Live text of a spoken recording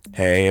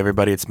Hey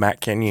everybody, it's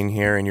Matt Kenyon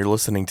here, and you're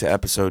listening to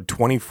episode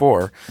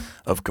 24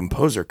 of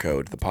Composer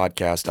Code, the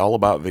podcast all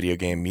about video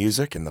game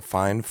music and the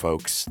fine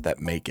folks that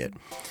make it.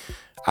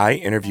 I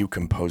interview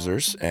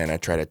composers and I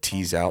try to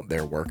tease out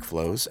their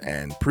workflows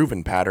and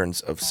proven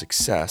patterns of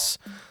success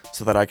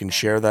so that I can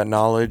share that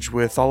knowledge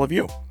with all of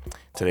you.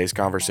 Today's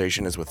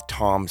conversation is with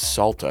Tom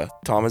Salta.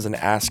 Tom is an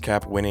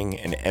ASCAP winning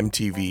and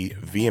MTV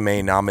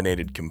VMA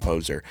nominated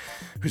composer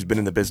who's been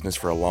in the business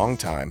for a long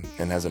time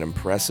and has an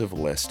impressive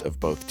list of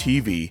both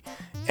TV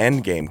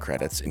and game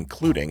credits,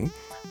 including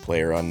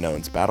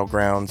PlayerUnknown's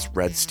Battlegrounds,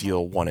 Red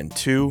Steel 1 and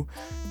 2,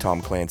 Tom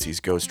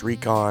Clancy's Ghost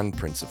Recon,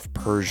 Prince of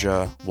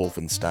Persia,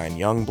 Wolfenstein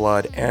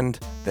Youngblood, and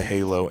the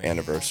Halo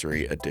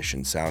Anniversary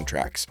Edition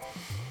soundtracks.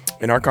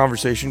 In our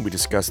conversation, we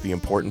discussed the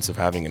importance of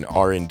having an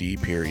R&D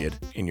period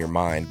in your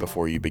mind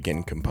before you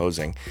begin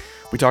composing.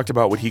 We talked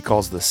about what he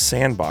calls the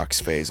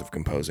sandbox phase of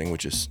composing,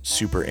 which is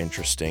super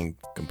interesting.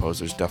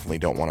 Composers definitely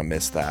don't want to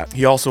miss that.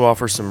 He also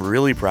offers some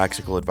really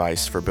practical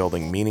advice for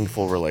building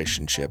meaningful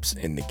relationships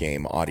in the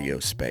game audio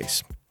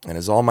space. And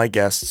as all my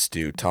guests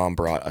do, Tom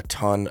brought a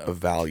ton of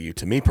value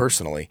to me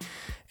personally.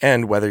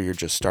 And whether you're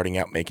just starting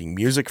out making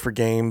music for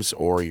games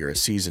or you're a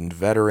seasoned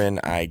veteran,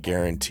 I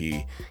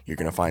guarantee you're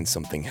going to find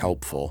something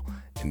helpful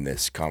in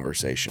this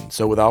conversation.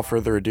 So without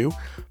further ado,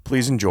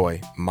 please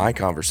enjoy my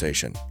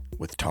conversation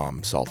with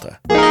Tom Salta.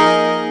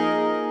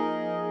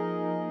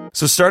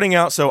 So starting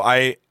out,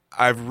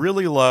 I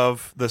really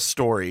love the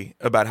story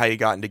about how you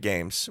got into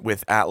games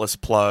with Atlas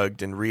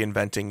Plugged and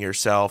reinventing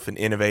yourself and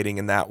innovating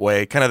in that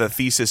way, kind of the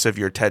thesis of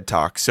your TED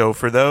Talk. So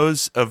for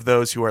those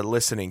who are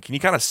listening, can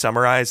you kind of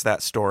summarize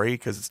that story?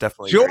 Because it's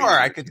definitely Sure.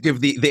 I could give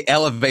the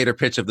elevator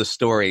pitch of the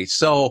story.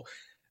 So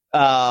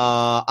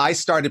I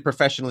started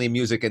professionally in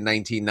music in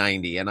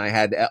 1990, and I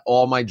had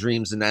all my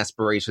dreams and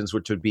aspirations,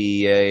 which would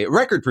be a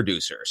record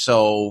producer.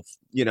 So,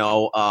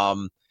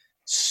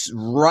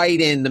 right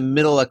in the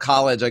middle of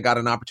college, I got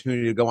an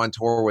opportunity to go on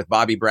tour with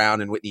Bobby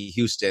Brown and Whitney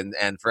Houston.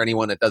 And for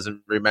anyone that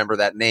doesn't remember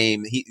that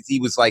name, he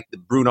was like the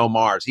Bruno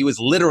Mars. He was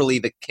literally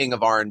the king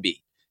of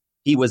R&B.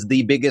 He was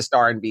the biggest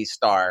R&B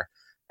star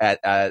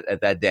at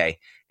that day.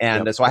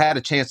 And so I had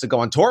a chance to go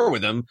on tour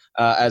with him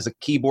as a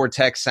keyboard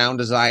tech, sound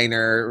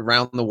designer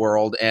around the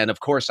world. And of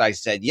course I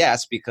said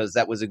yes, because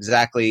that was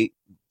exactly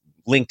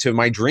linked to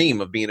my dream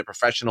of being a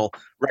professional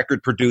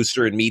record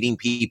producer and meeting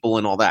people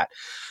and all that.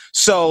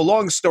 So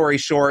long story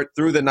short,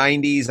 through the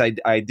 90s,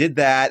 I did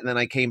that. And then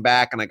I came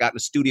back and I got into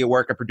studio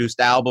work. I produced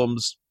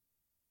albums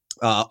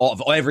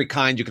of every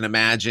kind you can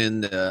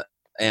imagine,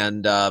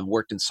 and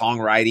worked in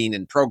songwriting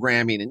and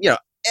programming and,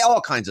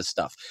 all kinds of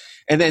stuff.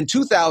 And then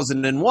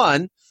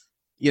 2001,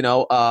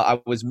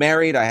 I was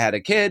married, I had a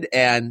kid,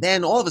 and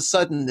then all of a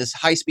sudden this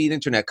high-speed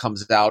internet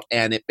comes out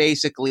and it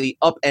basically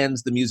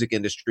upends the music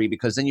industry,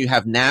 because then you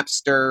have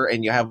Napster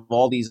and you have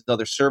all these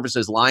other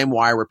services,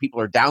 LimeWire, where people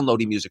are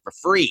downloading music for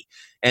free.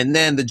 And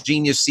then the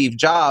genius Steve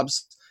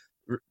Jobs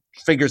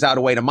figures out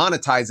a way to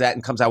monetize that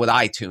and comes out with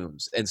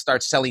iTunes and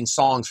starts selling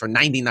songs for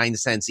 99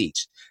 cents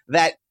each.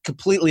 That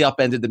completely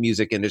upended the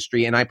music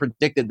industry, and I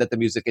predicted that the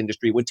music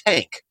industry would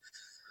tank.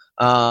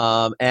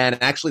 And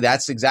actually,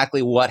 that's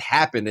exactly what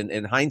happened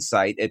in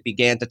hindsight. It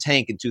began to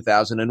tank in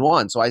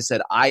 2001. So I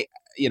said,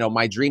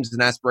 my dreams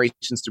and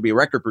aspirations to be a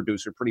record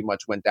producer pretty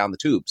much went down the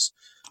tubes,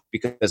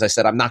 because I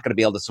said, I'm not going to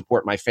be able to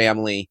support my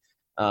family.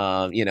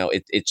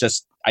 It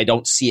just, I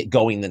don't see it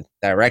going in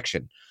that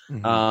direction.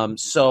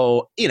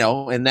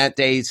 Mm-hmm. In that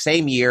day,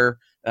 same year,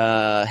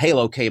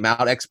 Halo came out,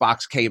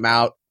 Xbox came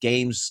out,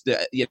 games,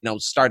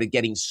 started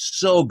getting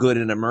so good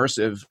and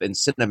immersive and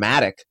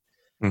cinematic.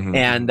 Mm-hmm.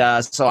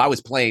 And so I was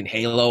playing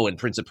Halo and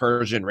Prince of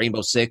Persia and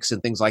Rainbow Six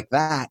and things like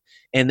that.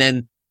 And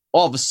then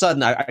all of a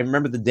sudden, I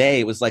remember the day,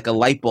 it was like a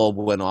light bulb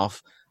went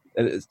off,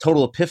 a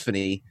total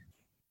epiphany.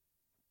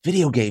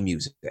 Video game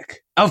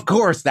music. Of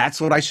course, that's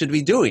what I should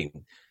be doing,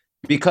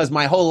 because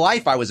my whole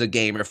life I was a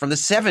gamer from the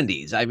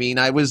 70s. I mean,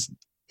 I was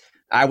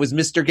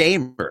Mr.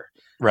 Gamer.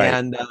 Right.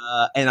 And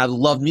I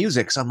love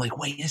music. So I'm like,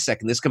 wait a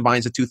second, this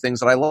combines the two things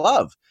that I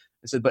love.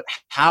 I said, but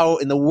how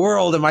in the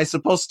world am I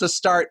supposed to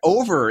start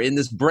over in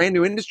this brand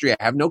new industry? I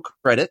have no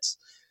credits.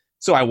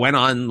 So I went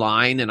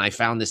online and I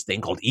found this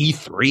thing called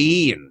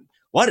E3, and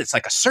it's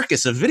like a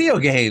circus of video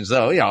games.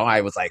 So,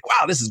 I was like,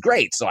 wow, this is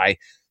great. So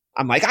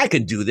I'm like, I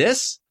could do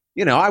this.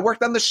 I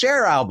worked on the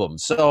Cher album.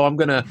 So I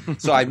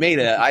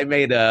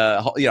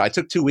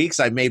took 2 weeks.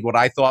 I made what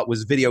I thought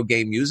was video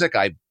game music.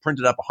 I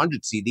printed up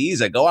 100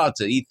 CDs. I go out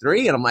to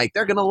E3 and I'm like,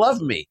 they're going to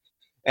love me.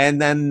 And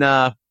then,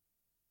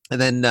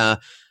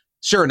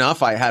 sure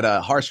enough, I had a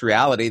harsh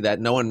reality that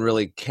no one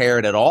really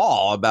cared at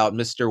all about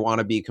Mr.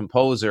 Wannabe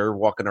Composer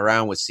walking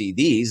around with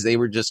CDs. They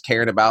were just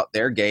caring about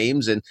their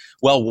games. And,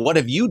 well, what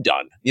have you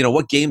done?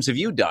 What games have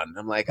you done?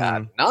 I'm like,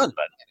 none, but,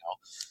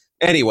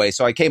 Anyway,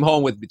 so I came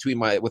home with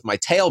my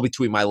tail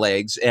between my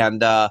legs.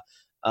 And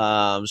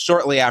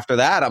shortly after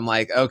that, I'm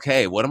like,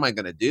 okay, what am I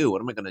going to do?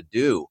 What am I going to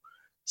do?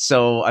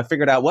 So I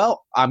figured out,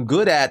 well, I'm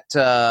good at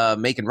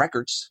making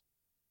records.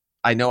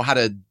 I know how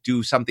to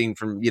do something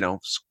from,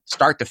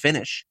 start to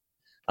finish.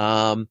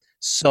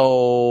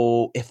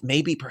 So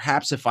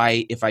perhaps if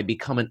I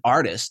become an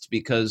artist,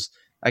 because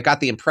I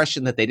got the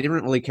impression that they didn't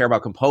really care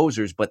about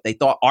composers, but they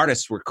thought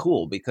artists were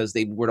cool because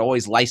they would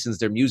always license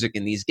their music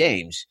in these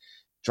games,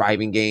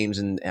 driving games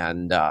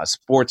and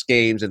sports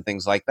games and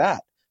things like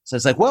that. So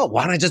it's like, well,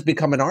 why don't I just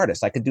become an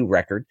artist? I could do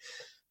record.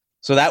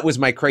 So that was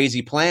my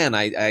crazy plan.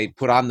 I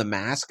put on the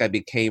mask. I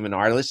became an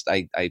artist.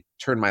 I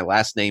turned my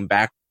last name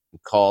back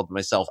and called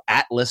myself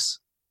Atlas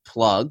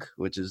Plug,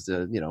 which is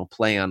the,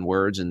 play on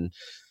words, and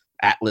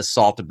Atlas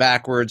salted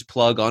backwards,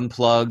 plug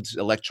unplugged,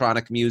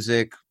 electronic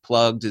music,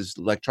 plugged is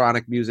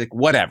electronic music,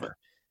 whatever.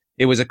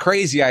 It was a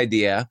crazy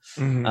idea.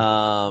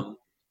 Mm-hmm.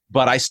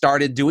 But I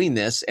started doing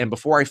this, and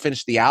before I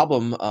finished the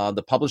album,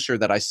 the publisher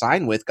that I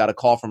signed with got a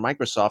call from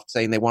Microsoft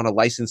saying they want to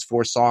license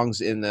 4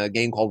 songs in a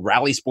game called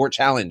Rally Sport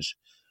Challenge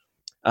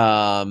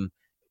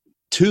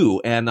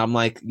 2. And I'm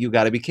like, you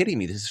got to be kidding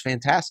me. This is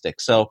fantastic.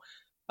 So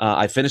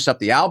I finished up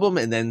the album,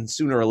 and then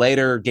sooner or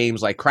later,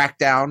 games like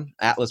Crackdown,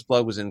 Atlas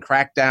Plug was in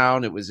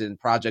Crackdown. It was in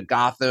Project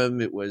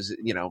Gotham. It was,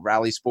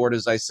 Rally Sport,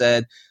 as I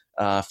said,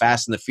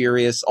 Fast and the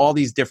Furious, all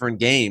these different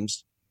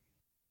games.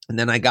 And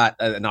then I got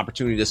an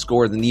opportunity to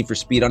score the Need for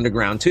Speed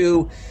Underground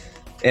 2.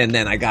 And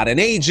then I got an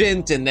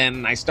agent, and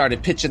then I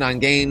started pitching on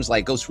games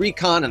like Ghost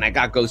Recon, and I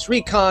got Ghost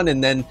Recon.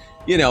 And then,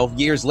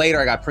 years later,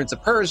 I got Prince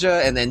of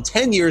Persia. And then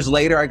 10 years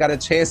later, I got a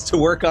chance to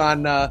work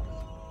on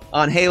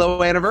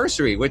Halo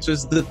Anniversary, which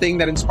was the thing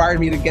that inspired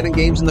me to get in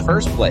games in the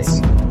first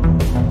place.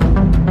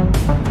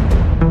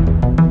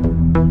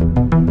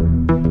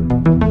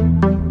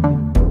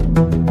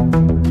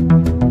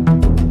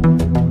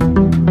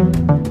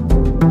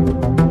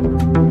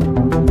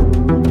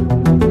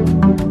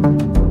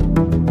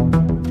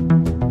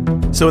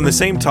 So in the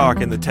same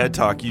talk, in the TED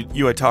Talk,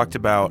 you had talked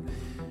about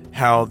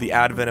how the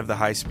advent of the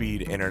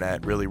high-speed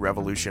internet really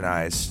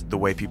revolutionized the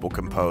way people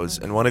compose.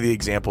 And one of the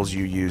examples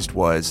you used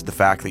was the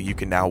fact that you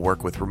can now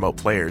work with remote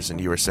players. And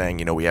you were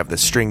saying, we have the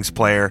strings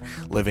player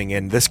living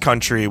in this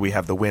country. We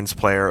have the winds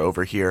player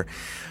over here.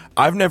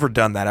 I've never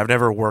done that. I've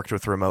never worked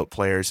with remote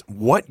players.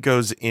 What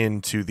goes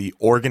into the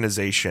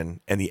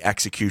organization and the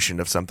execution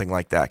of something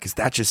like that? Because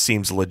that just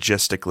seems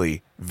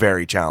logistically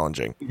very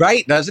challenging.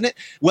 Right, doesn't it?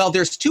 Well,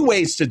 there's 2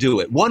 ways to do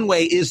it. One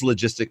way is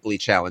logistically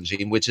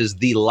challenging, which is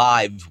the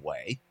live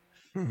way.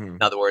 Mm-hmm.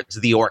 In other words,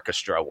 the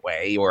orchestra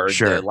way, or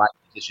the live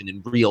musician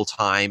in real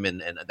time,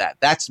 and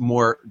that's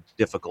more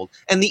difficult.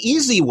 And the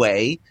easy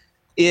way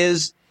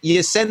is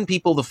you send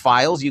people the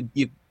files, you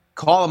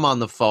call them on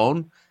the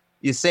phone,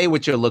 you say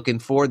what you're looking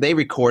for, they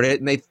record it,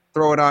 and they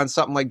throw it on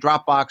something like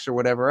Dropbox or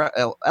whatever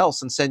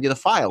else and send you the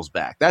files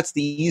back. That's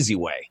the easy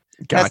way.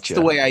 Gotcha. That's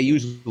the way I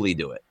usually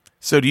do it.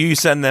 So do you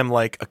send them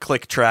like a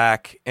click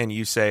track and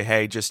you say,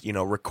 hey, just,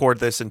 record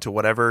this into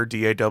whatever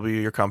DAW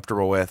you're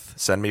comfortable with.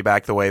 Send me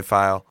back the WAV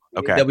file.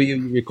 Okay. DAW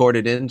you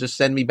recorded in, just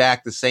send me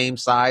back the same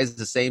size,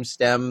 the same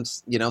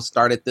stems,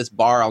 start at this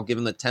bar. I'll give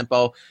them the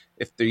tempo.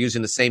 If they're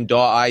using the same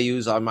DAW I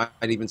use, I might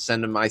even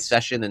send them my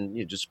session and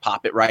you just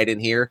pop it right in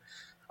here.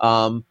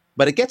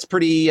 But it gets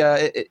pretty,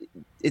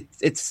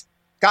 it's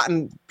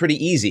gotten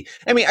pretty easy.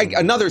 I mean,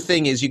 another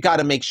thing is you got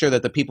to make sure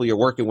that the people you're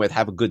working with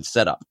have a good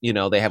setup.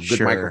 They have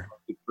good microphones,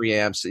 good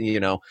preamps,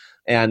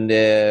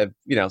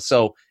 and,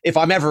 so if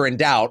I'm ever in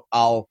doubt,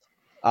 I'll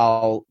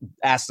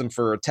ask them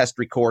for a test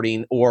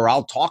recording, or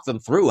I'll talk them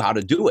through how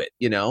to do it.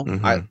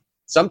 Mm-hmm.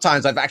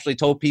 Sometimes I've actually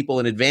told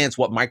people in advance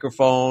what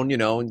microphone,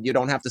 and you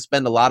don't have to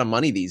spend a lot of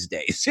money these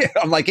days.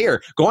 I'm like,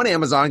 here, go on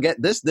Amazon, get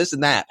this,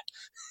 and that.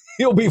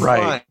 You'll be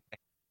fine.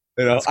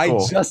 Cool. I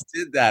just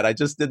did that. I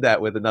just did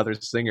that with another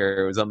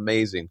singer. It was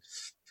amazing.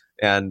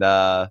 And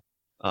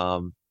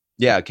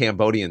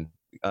Cambodian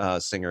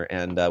singer.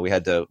 And we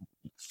had to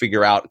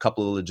figure out a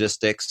couple of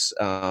logistics.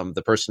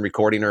 The person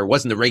recording her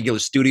wasn't the regular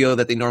studio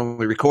that they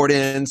normally record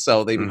in.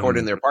 So they recorded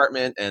in their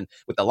apartment. And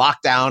with the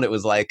lockdown, it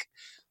was like,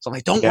 so I'm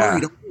like, don't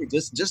worry.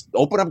 Just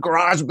open up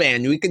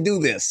GarageBand. We can do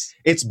this.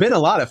 It's been a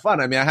lot of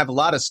fun. I mean, I have a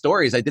lot of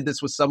stories. I did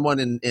this with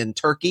someone in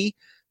Turkey,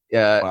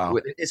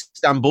 with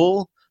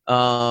Istanbul.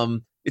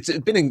 It's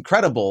been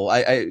incredible.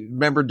 I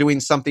remember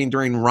doing something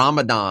during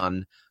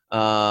Ramadan in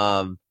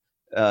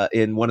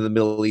one of the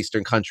Middle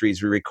Eastern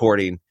countries,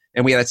 recording,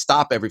 and we had to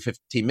stop every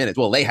 15 minutes.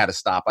 Well, they had to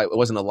stop. It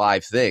wasn't a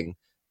live thing,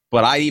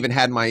 but I even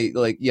had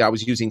I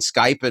was using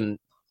Skype and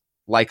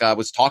I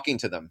was talking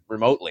to them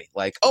remotely.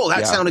 Like, oh,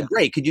 that sounded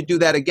great. Could you do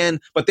that again?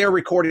 But they're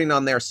recording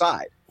on their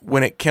side.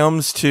 When it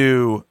comes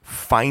to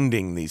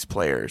finding these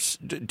players,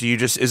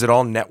 is it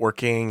all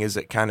networking? Is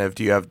it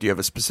do you have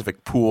a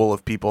specific pool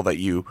of people that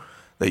you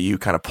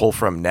kind of pull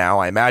from now?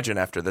 I imagine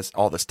after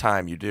all this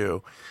time you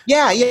do.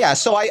 Yeah.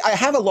 So I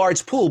have a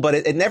large pool, but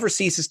it never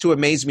ceases to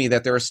amaze me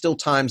that there are still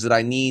times that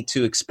I need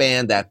to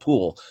expand that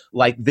pool.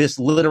 Like this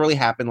literally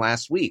happened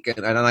last week.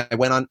 And I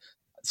went on,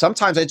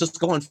 sometimes I just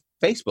go on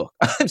Facebook.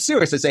 I'm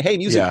serious. I say, hey,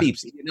 music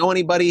peeps, do you know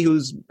anybody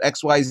who's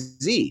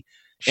XYZ?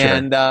 Sure.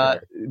 And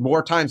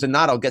more times than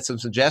not, I'll get some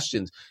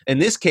suggestions. In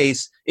this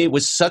case, it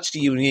was such a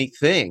unique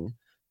thing.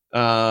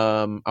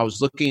 I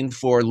was looking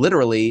for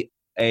literally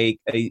a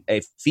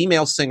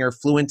female singer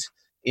fluent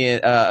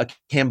a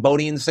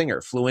Cambodian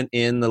singer, fluent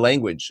in the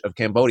language of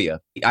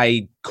Cambodia.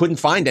 I couldn't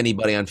find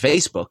anybody on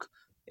Facebook.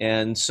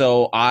 And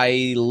so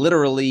I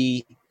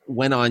literally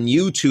went on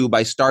YouTube.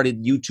 I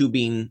started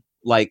YouTubing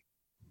like,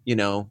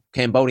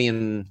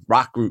 Cambodian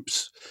rock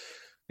groups.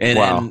 And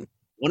then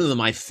one of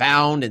them I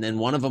found, and then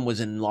one of them was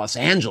in Los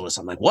Angeles.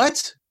 I'm like,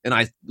 what? And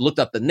I looked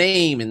up the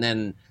name, and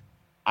then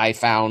I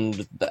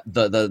found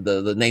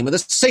the name of the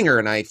singer,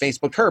 and I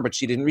Facebooked her, but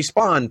she didn't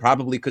respond,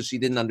 probably because she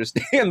didn't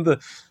understand the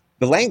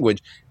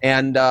language.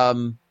 And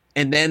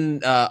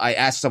then I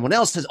asked someone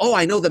else, says,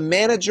 I know the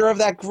manager of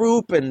that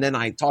group. And then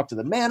I talked to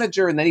the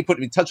manager, and then he put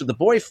me in touch with the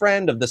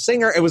boyfriend of the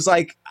singer. It was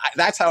like,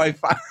 that's how I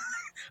found.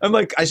 I'm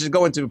like, I should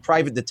go into a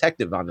private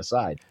detective on the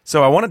side.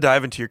 So I want to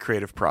dive into your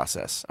creative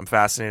process. I'm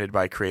fascinated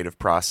by creative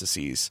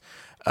processes.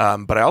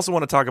 But I also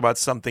want to talk about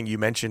something you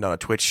mentioned on a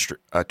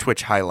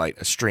Twitch highlight,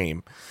 a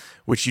stream,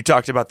 which you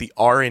talked about the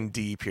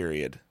R&D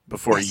period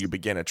before you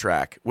begin a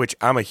track, which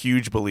I'm a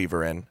huge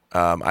believer in.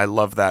 I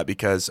love that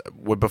because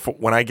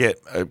when I get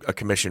a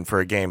commission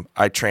for a game,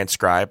 I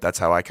transcribe. That's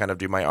how I kind of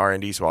do my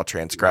R&D. So I'll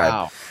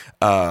transcribe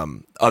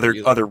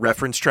other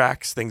reference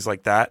tracks, things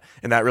like that,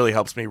 and that really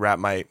helps me wrap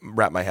my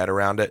head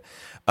around it.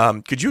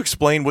 Could you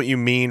explain what you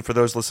mean for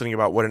those listening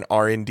about what an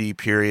R&D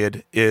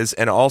period is?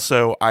 And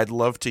also, I'd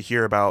love to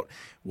hear about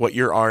what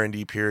your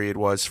R&D period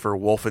was for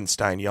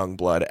Wolfenstein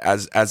Youngblood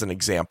as an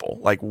example,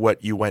 like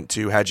what you went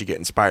to, how'd you get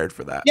inspired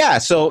for that? Yeah,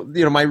 so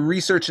my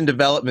research and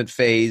development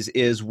phase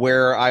is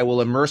where I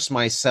will immerse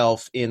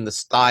myself in the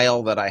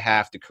style that I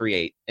have to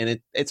create. And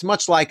it's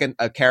much like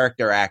a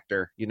character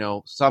actor.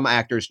 Some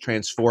actors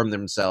transform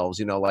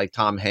themselves, like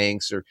Tom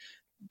Hanks or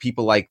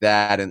people like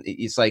that, and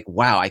it's like,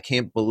 wow, I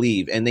can't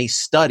believe. And they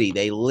study,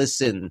 they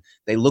listen,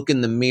 they look in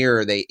the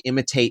mirror, they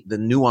imitate the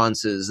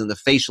nuances and the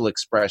facial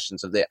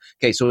expressions of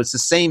so it's the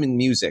same in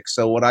music.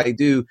 So what I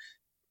do,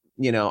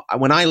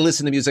 when I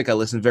listen to music, I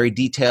listen very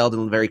detailed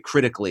and very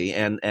critically,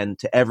 and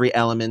to every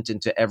element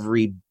and to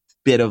every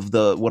bit of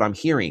what I'm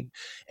hearing,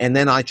 and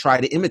then I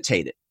try to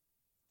imitate it.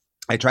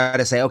 I try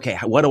to say, okay,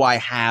 what do I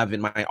have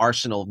in my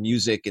arsenal of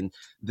music and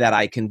that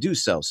I can do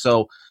so?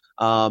 So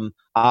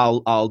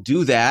I'll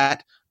do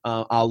that.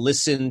 I'll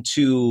listen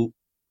to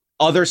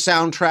other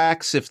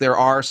soundtracks if there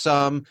are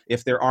some.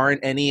 If there aren't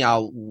any,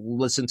 I'll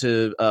listen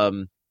to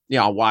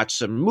I'll watch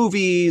some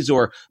movies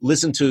or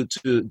listen to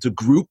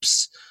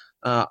groups.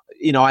 I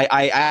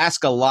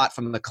ask a lot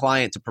from the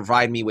client to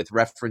provide me with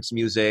reference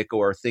music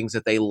or things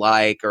that they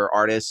like, or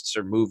artists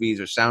or movies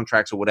or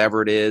soundtracks or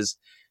whatever it is.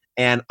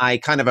 And I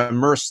kind of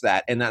immerse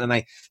that, and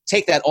I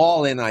take that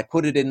all in, and I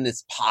put it in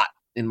this pot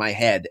in my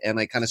head, and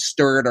I kind of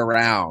stir it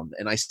around,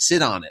 and I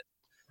sit on it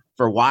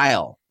for a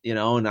while,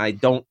 and I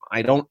don't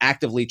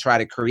actively try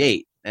to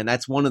create. And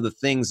that's one of the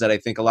things that I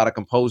think a lot of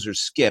composers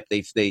skip.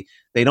 They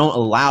don't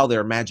allow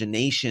their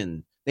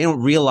imagination. They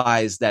don't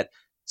realize that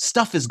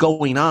stuff is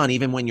going on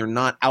even when you're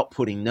not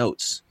outputting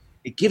notes.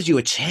 It gives you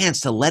a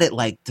chance to let it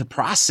to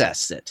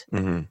process it.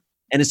 Mm-hmm.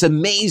 And it's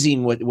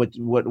amazing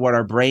what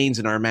our brains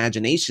and our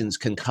imaginations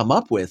can come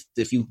up with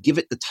if you give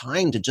it the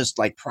time to just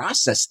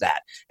process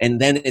that. And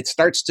then it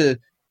starts to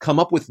come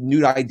up with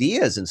new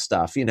ideas and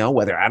stuff,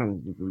 whether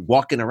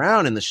walking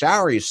around in the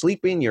shower, you're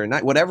sleeping, you're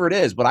not, whatever it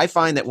is. But I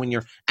find that when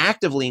you're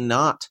actively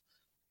not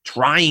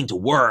trying to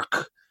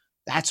work,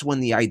 that's when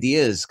the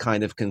ideas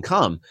kind of can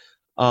come.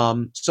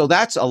 So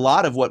that's a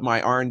lot of what my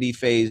R&D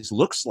phase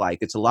looks like.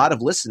 It's a lot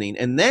of listening.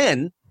 And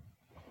then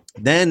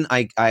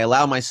I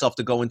allow myself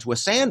to go into a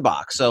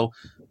sandbox. So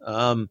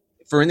in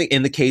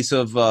the case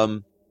of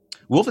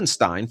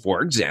Wolfenstein,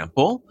 for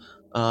example,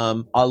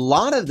 a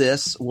lot of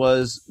this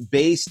was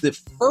based, the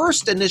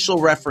first initial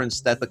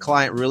reference that the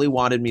client really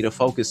wanted me to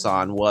focus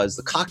on was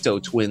the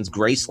Cocteau Twins'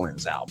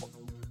 Gracelands album.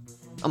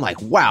 I'm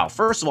like, wow,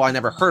 first of all, I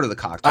never heard of the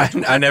Cocteau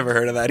Twins. I never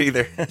heard of that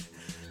either.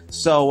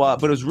 So,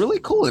 but it was really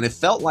cool, and it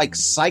felt like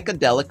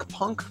psychedelic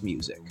punk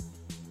music.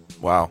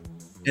 Wow.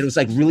 It was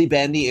really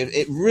bendy.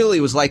 It really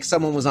was like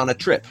someone was on a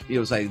trip. It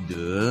was like, it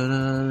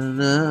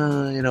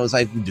was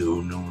like,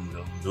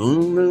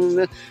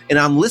 and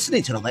I'm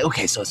listening to it. I'm like,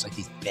 okay, so it's like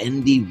these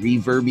bendy,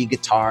 reverby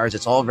guitars.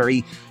 It's all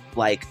very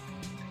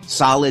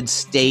solid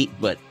state,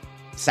 but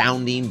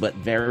sounding, but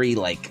very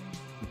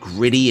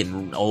gritty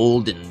and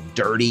old and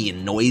dirty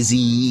and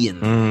noisy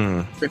and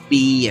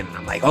trippy. And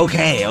I'm like,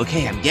 okay,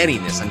 I'm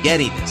getting this.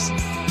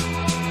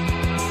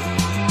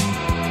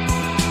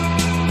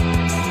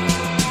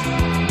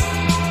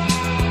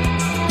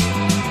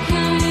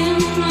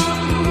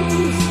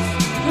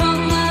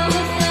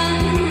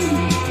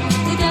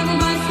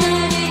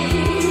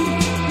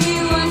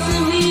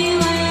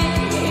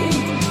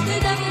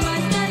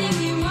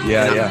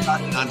 Yeah.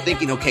 I'm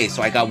thinking, okay,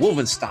 so I got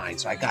Wolfenstein,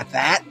 so I got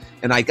that,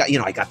 and I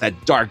got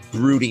that dark,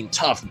 brooding,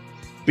 tough,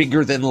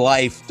 bigger than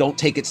life, don't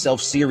take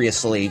itself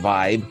seriously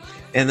vibe,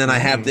 and then I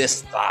have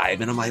this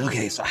vibe, and I'm like,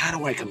 okay, so how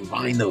do I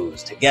combine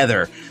those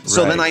together?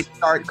 So then I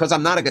start, because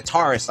I'm not a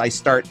guitarist, I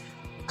start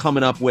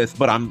coming up with,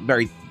 but I'm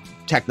very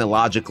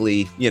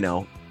technologically,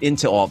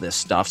 into all this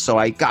stuff, so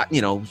I got,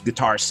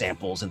 guitar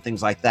samples and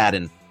things like that,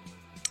 and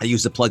I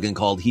used a plugin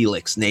called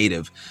Helix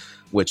Native.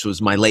 which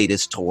was my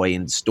latest toy,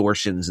 and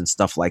distortions and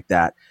stuff like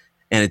that.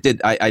 And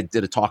I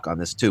did a talk on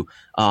this too.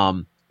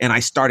 And I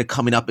started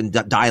coming up and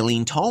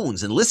dialing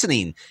tones and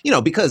listening,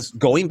 because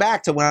going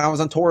back to when I was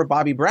on tour with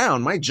Bobby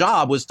Brown, my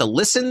job was to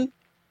listen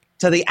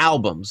to the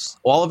albums,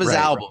 all of his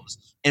albums,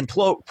 and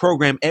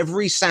program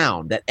every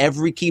sound that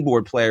every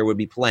keyboard player would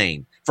be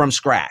playing from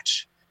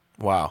scratch.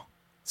 Wow.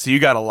 So you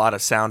got a lot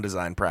of sound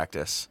design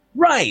practice.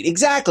 Right,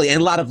 exactly.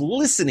 And a lot of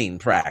listening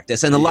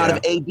practice and a lot of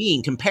A/B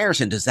in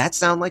comparison. Does that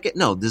sound like it?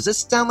 No. Does this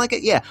sound like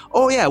it? Yeah.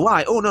 Oh, yeah.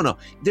 Why? Oh, no.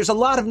 There's a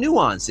lot of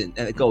nuance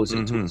that goes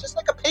into it. It's just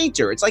like a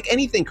painter. It's like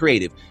anything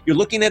creative. You're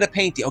looking at a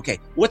painting. Okay,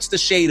 what's the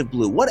shade of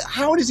blue?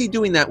 How is he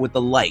doing that with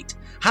the light?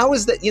 How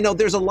is that?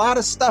 There's a lot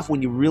of stuff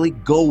when you really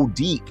go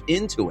deep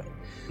into it.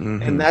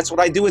 And that's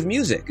what I do with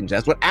music, and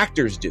that's what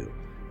actors do.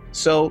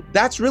 So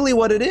that's really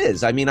what it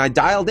is. I mean, I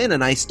dialed in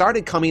and I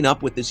started coming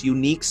up with this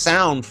unique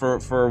sound for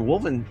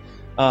Wolfenstein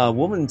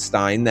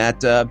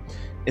that,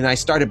 and I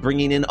started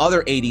bringing in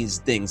other 80s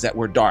things that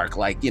were dark,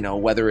 like,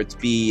 whether it's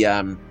be,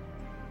 from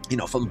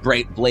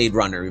Blade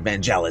Runner,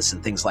 Vangelis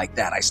and things like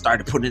that. I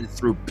started putting it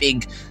through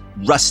big,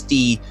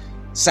 rusty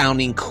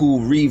sounding cool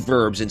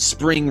reverbs and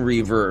spring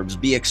reverbs,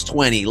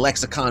 BX20,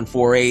 Lexicon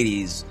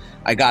 480s.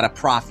 I got a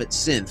Prophet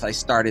synth. I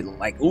started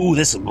like, ooh,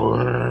 this is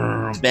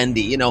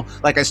bendy,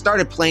 like I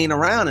started playing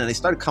around and I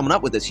started coming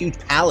up with this huge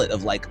palette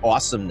of like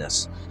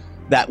awesomeness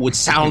that would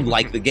sound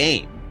like the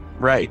game.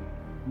 Right.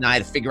 And I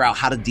had to figure out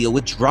how to deal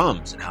with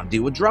drums and how to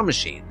deal with drum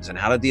machines and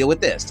how to deal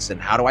with this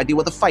and how do I deal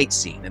with a fight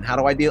scene and how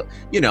do I deal,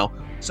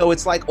 So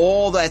it's like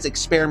all that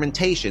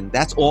experimentation.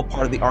 That's all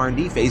part of the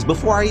R&D phase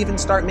before I even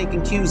start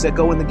making cues that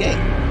go in the game.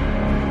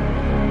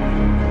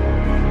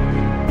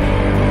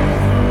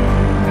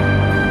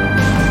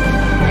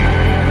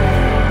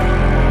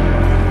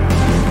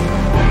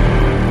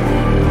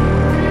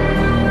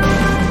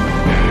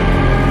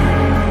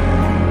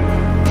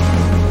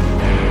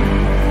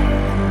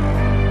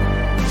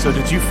 So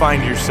did you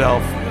find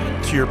yourself,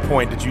 to your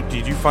point,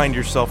 did you find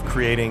yourself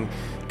creating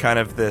kind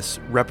of this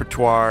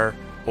repertoire,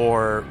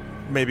 or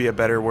maybe a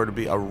better word would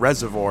be a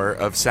reservoir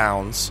of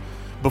sounds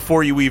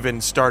before you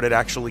even started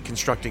actually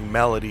constructing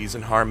melodies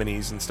and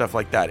harmonies and stuff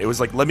like that? It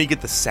was like, let me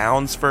get the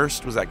sounds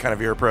first. Was that kind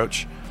of your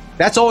approach?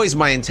 That's always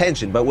my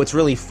intention. But what's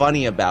really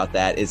funny about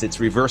that is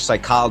it's reverse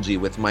psychology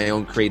with my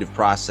own creative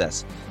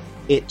process.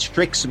 It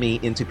tricks me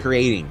into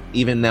creating,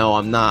 even though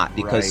I'm not,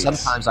 because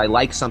sometimes I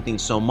like something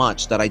so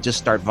much that I just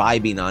start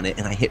vibing on it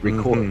and I hit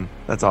record.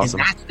 That's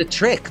awesome. And that's the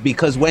trick,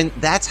 because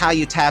that's how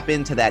you tap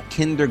into that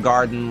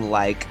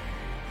kindergarten-like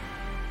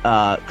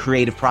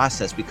creative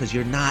process, because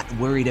you're not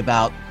worried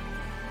about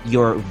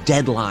your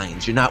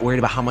deadlines. You're not worried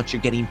about how much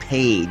you're getting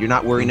paid. You're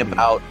not worrying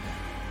about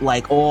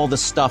like all the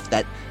stuff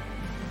that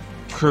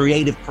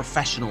creative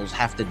professionals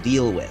have to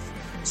deal with.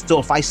 So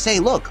if I say,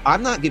 look,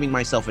 I'm not giving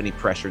myself any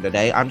pressure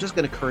today, I'm just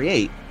going to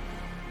create,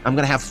 I'm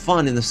going to have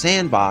fun in the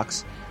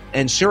sandbox,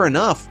 and sure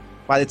enough,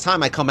 by the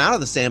time I come out of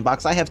the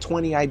sandbox, I have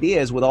 20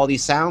 ideas with all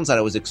these sounds that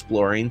I was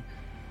exploring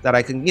that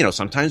I can,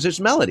 sometimes there's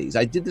melodies.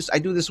 I do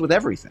this with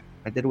everything.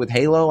 I did it with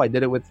Halo. I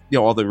did it with,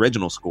 all the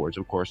original scores,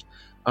 of course.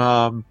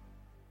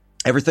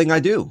 Everything I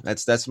do,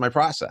 that's my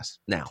process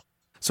now.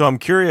 So I'm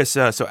curious,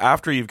 so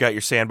after you've got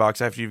your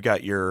sandbox, after you've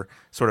got your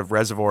sort of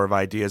reservoir of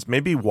ideas,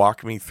 maybe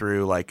walk me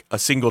through like a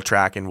single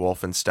track in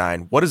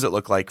Wolfenstein. What does it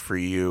look like for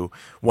you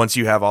once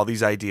you have all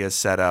these ideas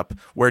set up?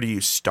 Where do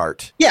you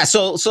start? Yeah,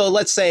 so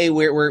let's say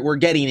we're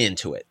getting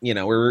into it.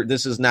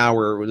 This is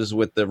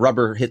with the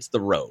rubber hits the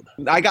road.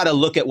 I got to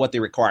look at what the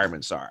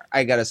requirements are.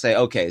 I got to say,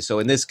 okay, so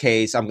in this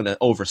case, I'm going to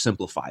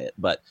oversimplify it,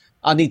 but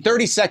I'll need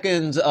 30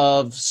 seconds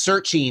of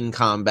searching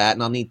combat,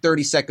 and I'll need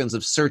 30 seconds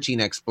of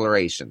searching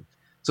exploration.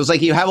 So it's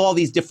like you have all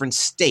these different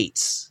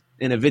states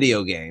in a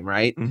video game,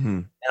 right?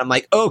 And I'm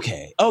like,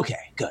 okay,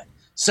 good.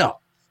 So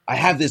I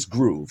have this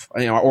groove,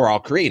 or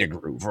I'll create a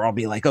groove, or I'll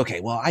be like, okay,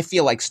 well, I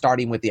feel like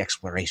starting with the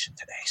exploration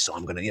today. So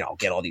I'm going to, I'll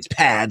get all these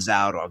pads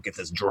out, or I'll get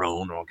this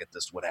drone, or I'll get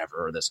this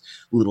whatever, or this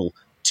little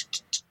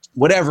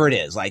whatever it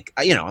is. Like,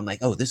 I'm like,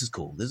 oh, this is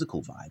cool. This is a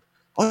cool vibe.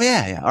 Oh,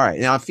 yeah. All right.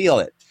 Now I feel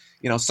it.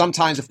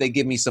 Sometimes if they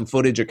give me some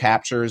footage or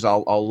captures,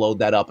 I'll load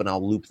that up and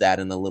I'll loop that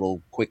in a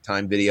little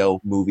QuickTime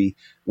video movie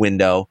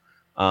window.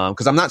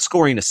 Because I'm not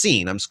scoring a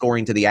scene, I'm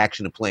scoring to the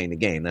action of playing the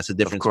game. That's the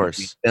difference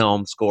between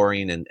film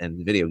scoring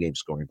and video game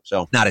scoring.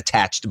 So not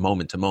attached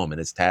moment to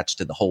moment, it's attached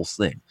to the whole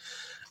thing.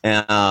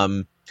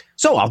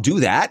 So I'll do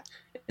that,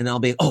 and I'll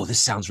be, oh,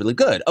 this sounds really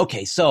good.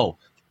 Okay, so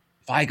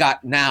if I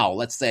got now,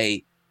 let's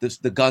say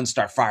the guns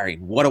start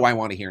firing, what do I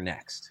want to hear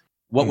next?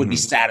 What would be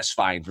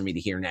satisfying for me to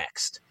hear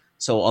next?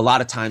 So a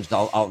lot of times,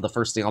 the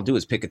first thing I'll do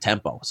is pick a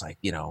tempo. It's like,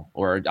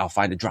 or I'll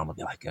find a drum. I'll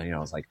be like,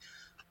 it's like,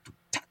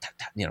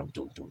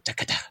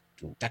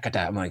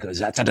 I'm like, is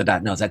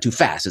that no? Is that too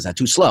fast? Is that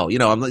too slow?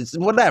 I'm like,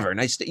 whatever.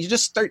 And you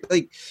just start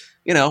like,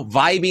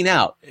 vibing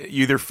out.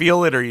 You either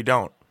feel it or you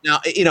don't. Now,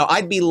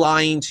 I'd be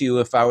lying to you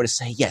if I were to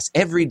say, yes,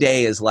 every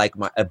day is like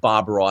a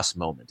Bob Ross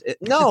moment.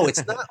 No,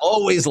 it's not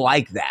always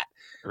like that.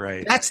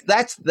 Right. That's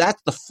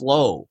the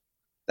flow.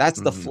 That's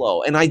the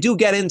flow. And I do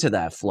get into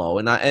that flow.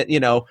 And I,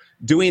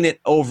 doing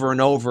it over and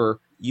over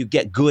you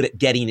get good at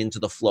getting into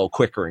the flow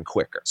quicker and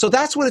quicker. So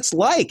that's what it's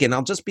like. And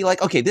I'll just be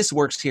like, okay, this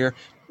works here.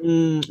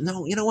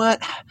 No, you know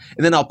what?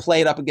 And then I'll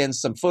play it up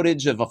against some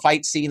footage of a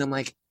fight scene. I'm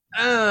like,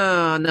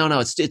 no,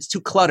 it's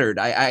too cluttered.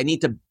 I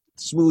need to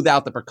smooth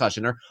out the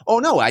percussion,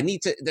 or there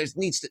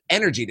needs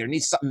energy. There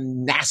needs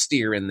something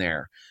nastier in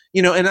there,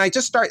 and I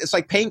just start, it's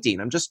like painting.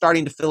 I'm just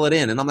starting to fill it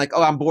in, and I'm like,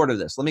 I'm bored of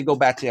this. Let me go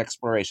back to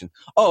exploration.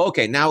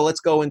 Okay, now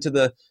let's go into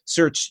the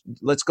search.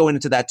 Let's go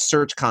into that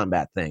search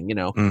combat thing,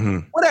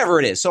 whatever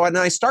it is. So and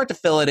I start to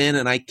fill it in,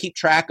 and I keep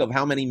track of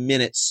how many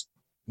minutes,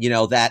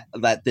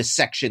 that this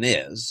section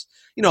is.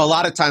 A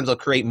lot of times I'll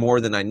create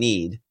more than I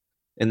need,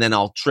 and then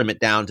I'll trim it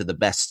down to the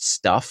best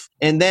stuff.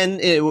 And then,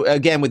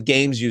 again, with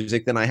games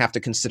music, then I have to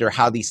consider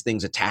how these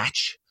things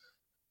attach,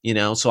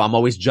 So I'm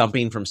always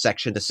jumping from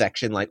section to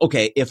section. Like,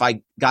 okay, if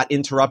I got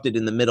interrupted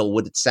in the middle,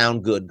 would it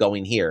sound good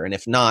going here? And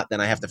if not,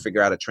 then I have to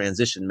figure out a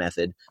transition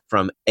method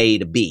from A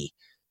to B.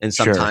 And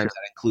sometimes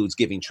that includes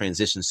giving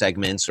transition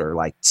segments or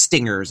like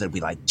stingers that be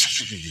like,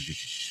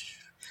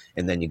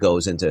 and then it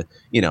goes into,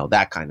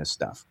 that kind of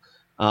stuff.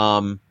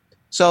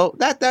 So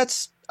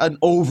that's an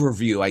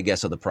overview, I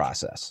guess, of the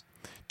process.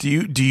 Do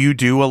you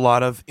do a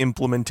lot of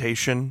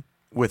implementation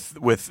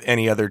with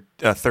any other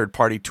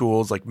third-party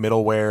tools like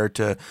middleware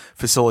to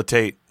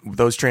facilitate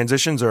those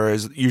transitions, or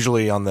is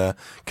usually on the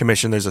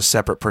commission there's a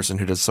separate person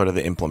who does sort of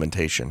the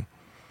implementation?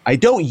 I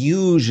don't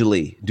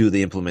usually do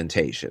the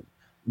implementation.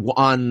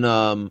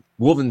 On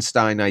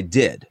Wolfenstein, I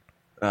did.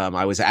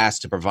 I was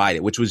asked to provide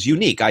it, which was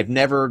unique.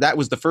 That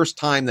was the first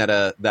time that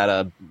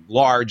a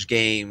large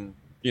game,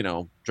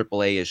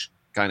 AAA-ish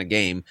kind of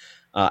game,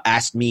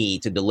 asked me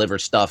to deliver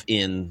stuff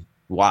in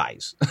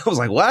Wise. I was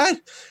like, what?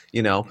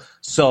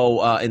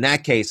 So in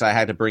that case, I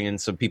had to bring in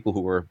some people who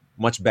were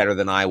much better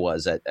than I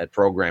was at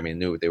programming and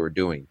knew what they were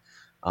doing.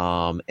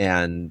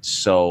 And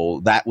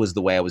so that was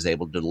the way I was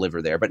able to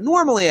deliver there. But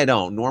normally I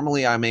don't.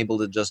 Normally I'm able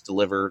to just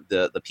deliver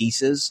the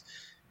pieces.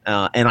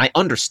 And I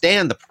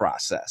understand the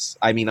process.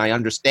 I mean, I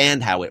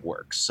understand how it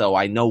works. So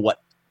I know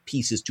what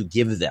pieces to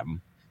give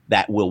them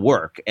that will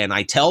work. And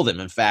I tell them,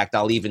 in fact,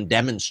 I'll even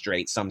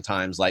demonstrate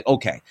sometimes like,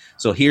 okay,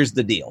 so here's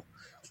the deal.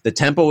 The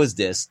tempo is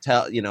this,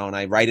 and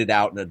I write it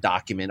out in a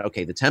document.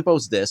 Okay, the tempo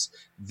is this.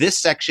 This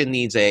section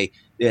it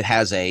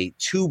has a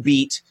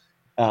 2-beat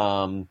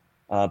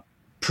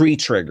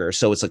pre-trigger.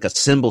 So it's like a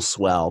cymbal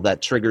swell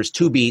that triggers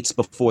 2 beats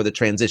before the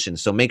transition.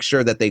 So make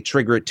sure that they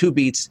trigger it 2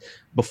 beats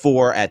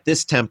before at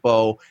this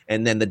tempo,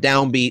 and then the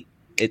downbeat,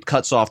 it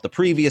cuts off the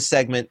previous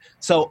segment.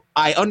 So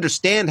I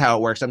understand how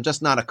it works. I'm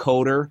just not a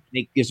coder.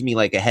 It gives me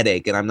like a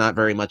headache, and I'm not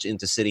very much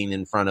into sitting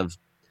in front of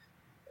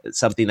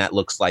something that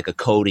looks like a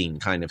coding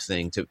kind of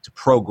thing to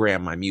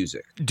program my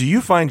music. Do you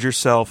find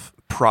yourself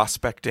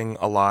prospecting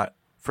a lot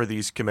for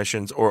these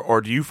commissions, or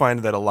do you find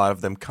that a lot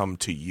of them come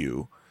to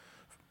you?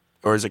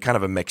 Or is it kind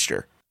of a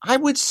mixture? I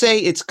would say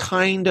it's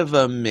kind of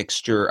a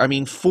mixture. I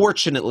mean,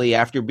 fortunately,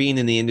 after being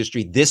in the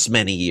industry this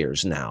many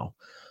years now,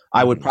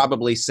 I would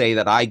probably say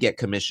that I get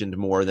commissioned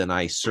more than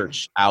I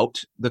search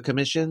out the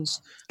commissions.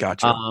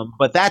 Gotcha.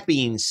 But that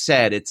being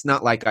said, it's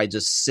not like I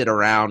just sit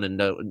around and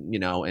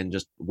and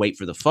just wait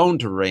for the phone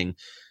to ring.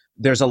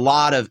 There's a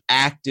lot of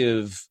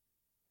active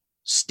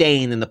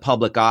staying in the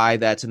public eye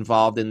that's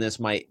involved in this.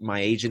 My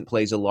agent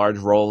plays a large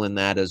role in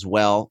that as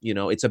well.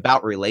 It's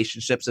about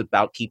relationships,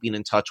 about keeping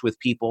in touch with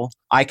people.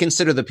 I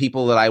consider the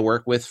people that I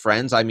work with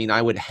friends. I mean,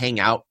 I would hang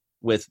out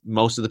with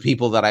most of the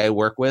people that I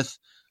work with.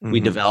 We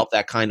develop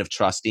that kind of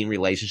trusting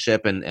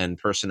relationship, and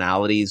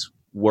personalities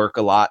work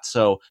a lot.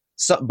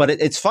 But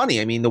it's funny.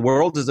 I mean, the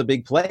world is a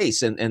big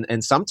place,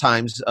 and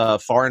sometimes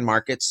foreign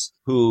markets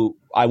who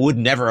I would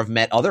never have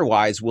met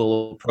otherwise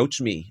will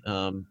approach me,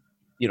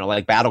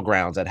 like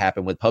Battlegrounds that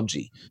happened with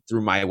PUBG,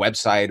 through my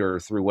website or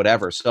through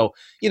whatever. So,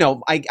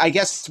 I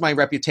guess my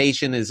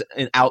reputation is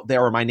out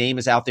there, or my name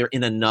is out there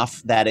in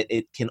enough that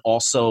it can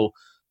also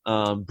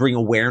bring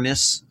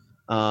awareness,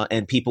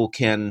 and people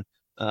can,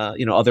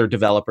 other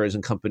developers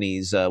and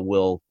companies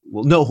will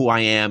know who I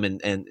am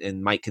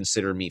and might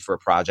consider me for a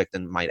project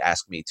and might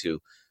ask me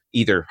to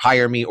either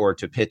hire me or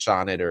to pitch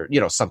on it, or,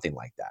 something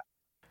like that.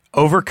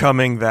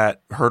 Overcoming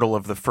that hurdle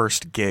of the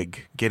first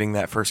gig, getting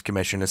that first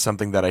commission, is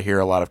something that I hear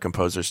a lot of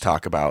composers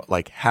talk about.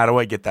 Like, how do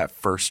I get that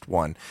first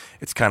one?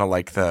 It's kind of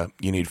like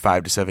you need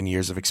 5 to 7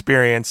 years of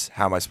experience.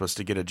 How am I supposed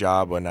to get a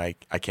job when I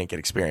can't get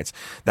experience?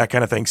 That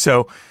kind of thing.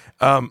 So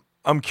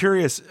I'm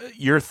curious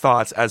your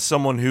thoughts as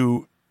someone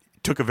who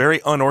took a very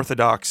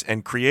unorthodox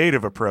and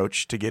creative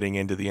approach to getting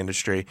into the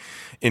industry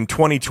in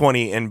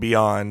 2020 and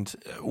beyond.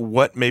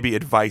 What maybe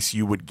advice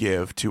you would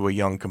give to a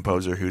young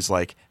composer who's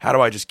like, how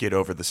do I just get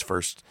over this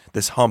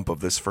hump of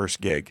this first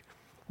gig?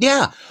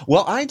 Yeah.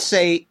 Well, I'd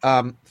say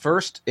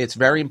first, it's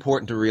very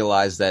important to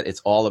realize that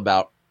it's all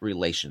about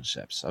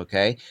relationships.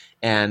 Okay.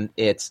 And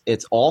it's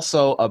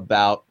also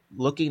about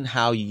looking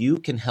how you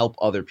can help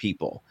other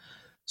people.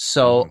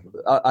 So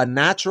a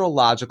natural,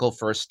 logical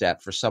first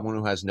step for someone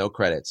who has no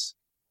credits,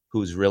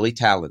 who's really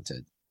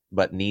talented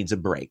but needs a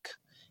break,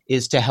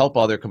 is to help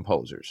other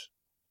composers.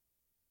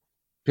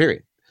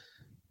 Period.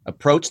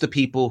 Approach the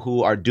people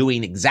who are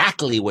doing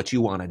exactly what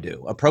you want to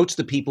do. Approach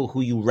the people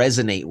who you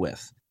resonate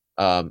with.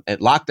 At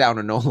lockdown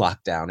or no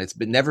lockdown, it's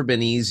never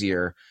been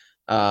easier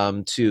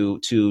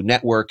to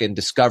network and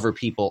discover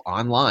people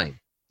online.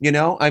 You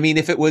know, I mean,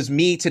 if it was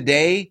me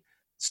today,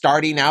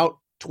 starting out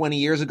 20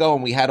 years ago,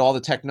 and we had all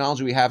the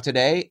technology we have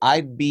today,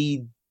 I'd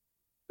be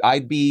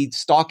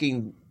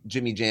stalking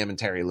Jimmy Jam and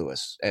Terry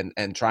Lewis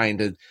and trying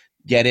to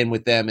get in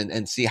with them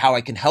and see how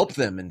I can help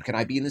them. And can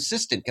I be an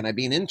assistant? Can I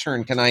be an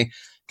intern? Can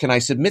I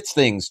submit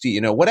things to,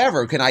 you know,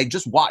 whatever? Can I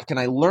just watch? Can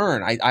I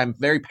learn? I'm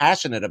very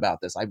passionate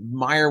about this. I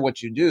admire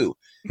what you do.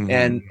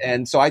 Mm-hmm.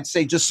 And so I'd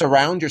say just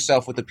surround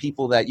yourself with the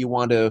people that you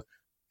want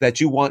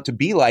to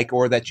be like,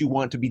 or that you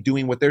want to be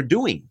doing what they're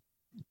doing.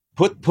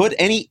 Put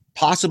any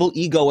possible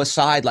ego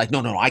aside, like,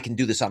 no, I can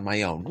do this on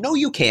my own. No,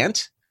 you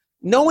can't.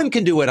 No one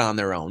can do it on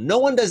their own. No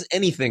one does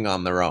anything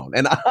on their own.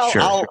 And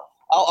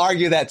I'll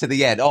argue that to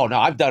the end. Oh, no,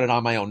 I've done it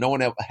on my own. No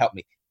one helped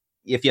me.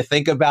 If you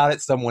think about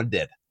it, someone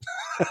did.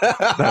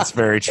 That's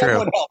very true.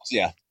 Someone helps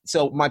you.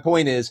 So my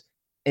point is,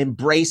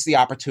 embrace the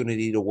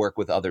opportunity to work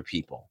with other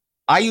people.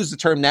 I use the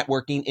term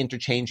networking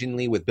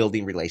interchangeably with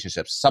building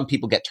relationships. Some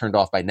people get turned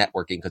off by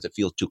networking because it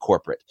feels too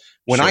corporate.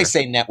 When I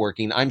say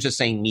networking, I'm just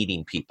saying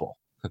meeting people.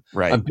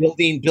 Right. I'm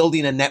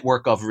building a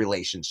network of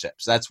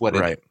relationships. That's what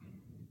it is.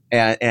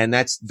 And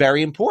that's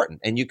very important.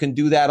 And you can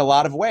do that a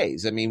lot of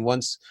ways. I mean,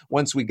 once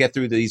we get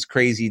through these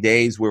crazy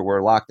days where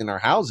we're locked in our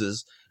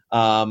houses,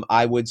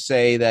 I would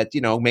say that,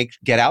 you know,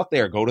 get out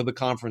there, go to the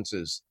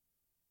conferences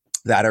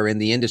that are in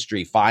the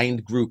industry,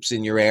 find groups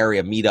in your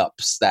area,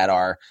 meetups that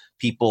are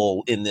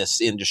people in this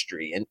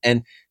industry,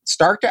 and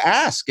start to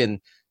ask.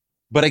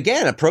 But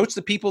again, approach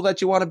the people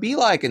that you want to be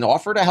like and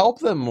offer to help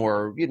them,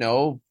 or, you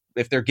know,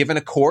 if they're given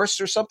a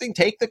course or something,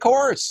 take the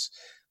course,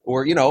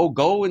 or, you know,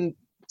 go and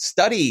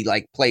study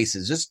like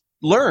places, just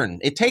learn.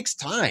 It takes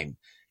time,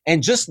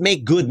 and just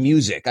make good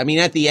music. I mean,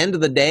 at the end of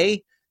the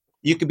day,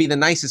 you could be the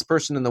nicest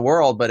person in the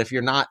world, but if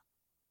you're not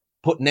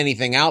putting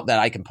anything out that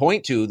I can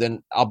point to,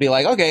 then I'll be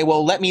like, okay,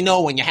 well, let me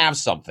know when you have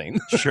something.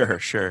 Sure.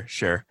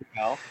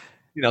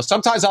 You know,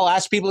 sometimes I'll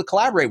ask people to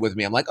collaborate with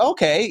me. I'm like,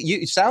 okay,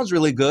 it sounds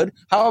really good.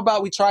 How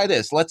about we try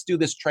this? Let's do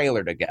this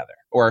trailer together.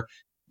 Or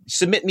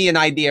submit me an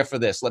idea for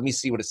this. Let me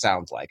see what it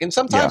sounds like. And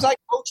sometimes I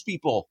coach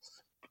people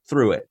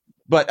through it.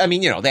 But I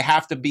mean, you know, they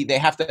have to be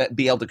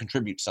able to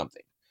contribute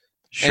something.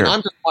 Sure. And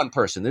I'm just one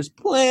person. There's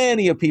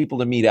plenty of people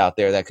to meet out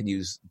there that could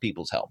use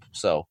people's help.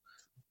 So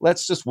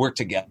let's just work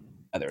together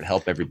and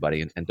help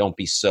everybody, and don't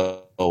be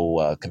so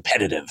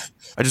competitive.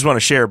 I just want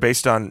to share,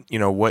 based on, you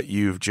know, what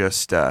you've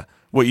just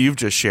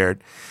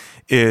shared,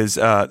 is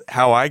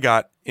how I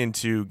got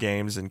into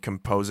games and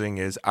composing.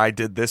 Is I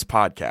did this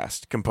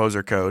podcast,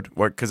 Composer Code,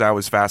 because I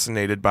was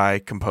fascinated by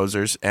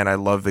composers and I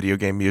love video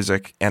game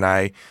music, and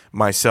I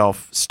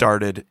myself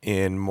started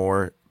in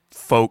more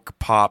folk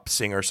pop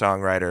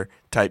singer-songwriter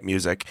type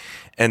music,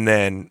 and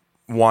then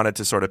wanted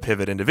to sort of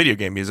pivot into video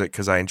game music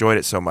because I enjoyed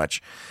it so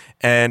much.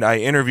 And I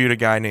interviewed a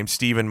guy named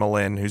Stephen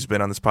Malin, who's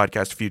been on this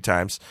podcast a few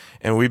times,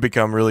 and we've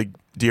become really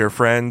dear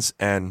friends,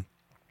 and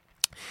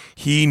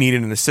he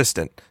needed an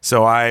assistant.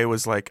 So I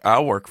was like,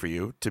 I'll work for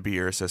you to be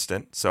your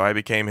assistant. So I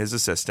became his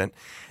assistant.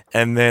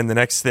 And then the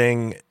next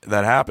thing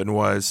that happened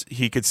was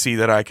he could see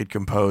that I could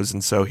compose.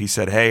 And so he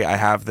said, hey, I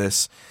have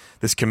this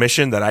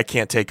commission that I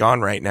can't take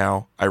on right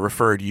now. I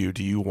referred you.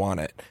 Do you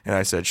want it? And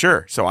I said,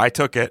 sure. So I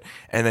took it.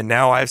 And then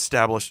now I've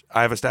established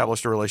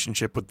a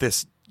relationship with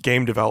this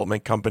game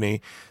development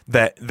company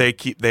that they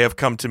have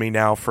come to me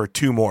now for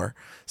 2 more.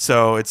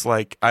 So it's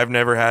like, I've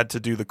never had to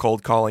do the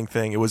cold calling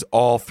thing. It was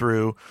all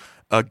through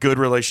a good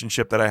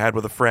relationship that I had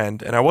with a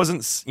friend, and I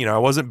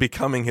wasn't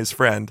becoming his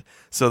friend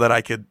so that I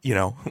could, you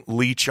know,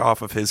 leech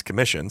off of his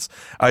commissions.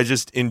 I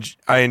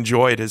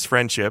enjoyed his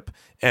friendship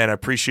and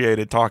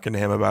appreciated talking to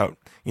him about,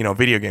 you know,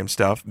 video game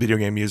stuff, video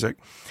game music.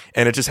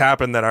 And it just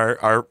happened that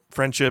our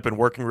friendship and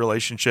working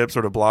relationship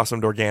sort of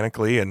blossomed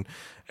organically, and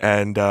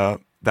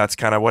that's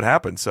kind of what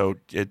happened. So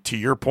to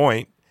your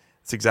point,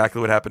 it's exactly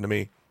what happened to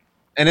me.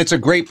 And it's a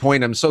great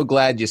point. I'm so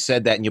glad you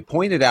said that. And you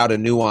pointed out a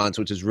nuance,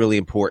 which is really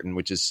important,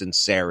 which is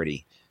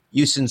sincerity.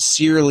 You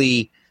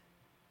sincerely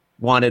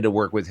wanted to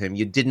work with him.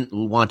 You didn't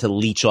want to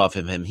leech off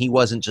of him. He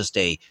wasn't just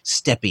a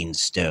stepping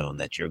stone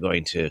that you're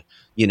going to,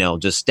 you know,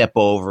 just step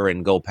over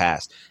and go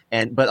past.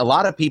 But a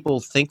lot of people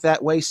think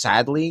that way,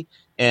 sadly.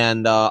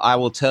 And I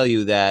will tell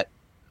you that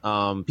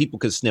people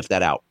can sniff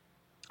that out.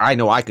 I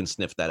know I can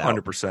sniff that out.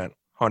 100%.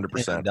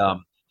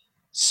 And,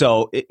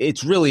 so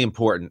it's really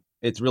important.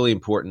 It's really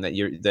important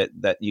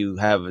that you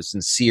have a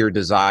sincere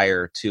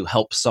desire to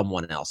help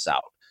someone else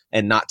out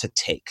and not to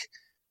take,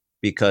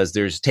 because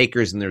there's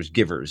takers and there's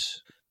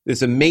givers.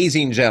 This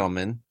amazing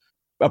gentleman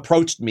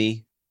approached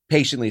me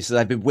patiently, said,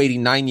 I've been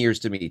waiting 9 years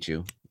to meet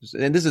you.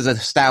 And this is an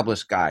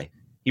established guy.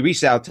 He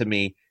reached out to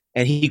me,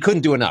 and he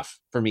couldn't do enough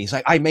for me. He's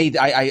like,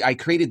 I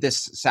created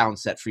this sound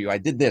set for you. I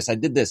did this.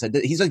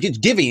 He's like, it's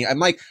giving. I'm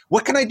like,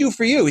 what can I do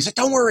for you? He's like,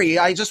 don't worry.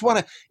 I just want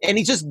to, and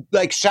he's just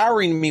like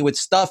showering me with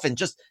stuff and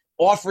just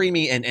offering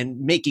me and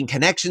making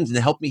connections and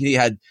help me.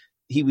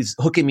 he was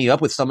hooking me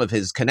up with some of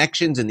his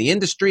connections in the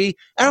industry.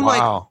 And I'm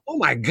like, oh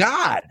my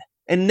God,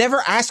 and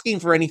never asking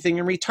for anything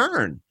in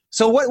return.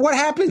 So what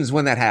happens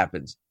when that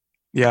happens?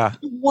 Yeah.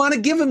 You want to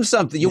give him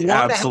something. You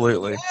want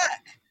absolutely. to have him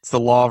back. It's the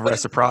law of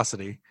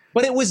reciprocity.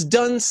 But it was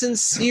done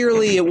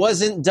sincerely. It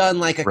wasn't done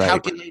like a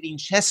calculating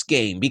chess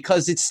game,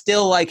 because it's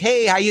still like,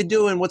 hey, how you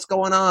doing? What's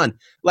going on?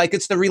 Like,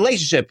 it's the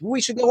relationship.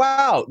 We should go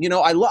out. You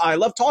know, I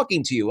love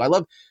talking to you.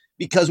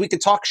 Because we could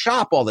talk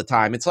shop all the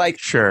time. It's like,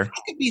 sure,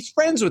 I could be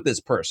friends with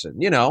this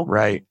person, you know?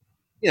 Right.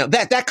 You know,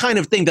 that kind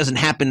of thing doesn't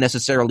happen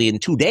necessarily in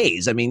 2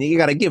 days. I mean, you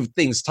got to give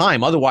things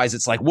time. Otherwise,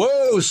 it's like,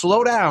 whoa,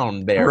 slow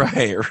down, Bear.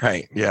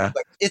 Right. Yeah.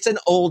 It's an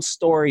old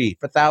story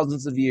for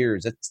thousands of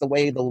years. It's the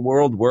way the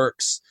world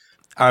works.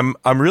 I'm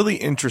really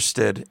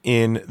interested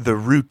in the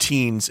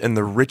routines and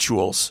the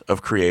rituals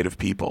of creative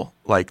people,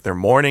 like their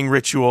morning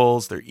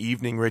rituals, their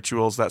evening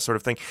rituals, that sort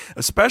of thing,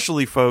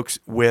 especially folks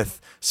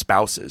with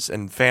spouses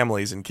and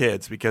families and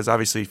kids, because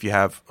obviously if you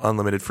have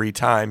unlimited free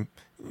time,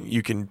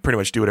 you can pretty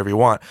much do whatever you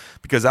want,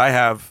 because I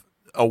have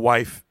a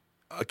wife,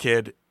 a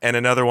kid, and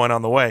another one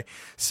on the way.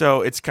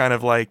 So it's kind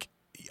of like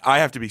I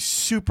have to be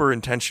super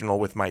intentional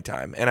with my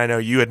time. And I know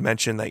you had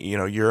mentioned that, you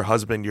know, you're a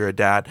husband, you're a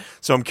dad.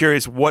 So I'm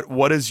curious, what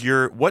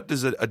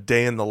does a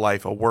day in the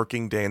life, a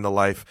working day in the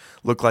life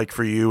look like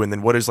for you? And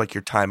then what does like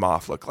your time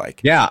off look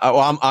like? Yeah.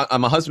 Well,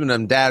 I'm a husband,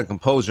 I'm a dad, a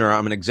composer.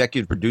 I'm an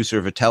executive producer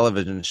of a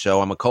television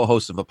show. I'm a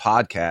co-host of a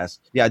podcast.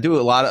 Yeah. I do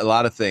a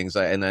lot of things,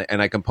 and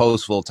I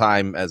compose full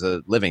time as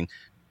a living.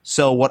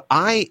 So what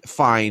I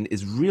find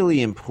is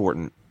really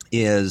important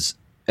is,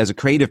 as a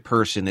creative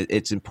person,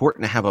 it's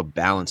important to have a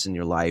balance in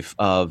your life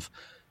of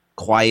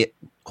quiet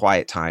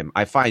time.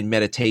 I find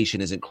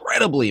meditation is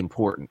incredibly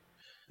important.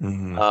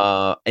 Mm-hmm.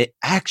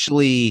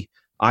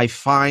 I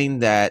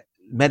find that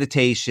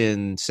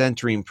meditation,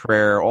 centering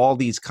prayer, all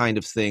these kind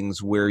of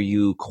things where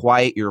you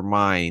quiet your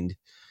mind,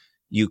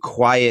 you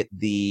quiet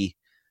the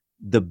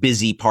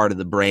busy part of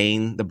the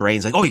brain. The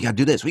brain's like, oh, you got to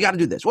do this. We got to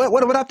do this.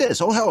 What about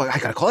this? Oh, hell, I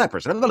got to call that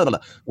person. Blah, blah, blah.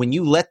 When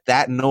you let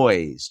that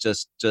noise,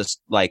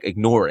 just like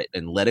ignore it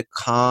and let it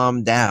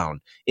calm down,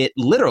 it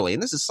literally,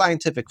 and this is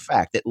scientific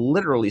fact, it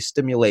literally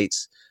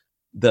stimulates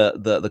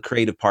the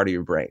creative part of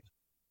your brain.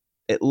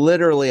 It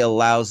literally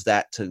allows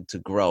that to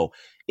grow.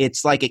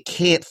 It's like it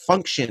can't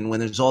function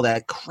when there's all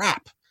that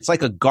crap. It's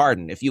like a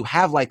garden. If you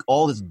have like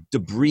all this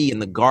debris in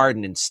the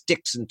garden and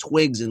sticks and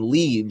twigs and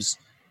leaves,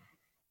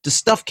 the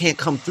stuff can't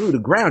come through the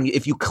ground.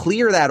 If you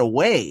clear that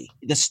away,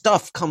 the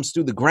stuff comes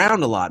through the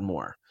ground a lot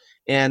more.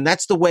 And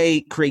that's the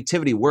way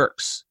creativity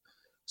works.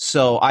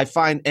 So I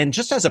find, and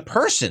just as a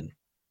person,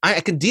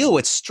 I can deal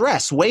with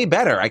stress way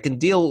better. I can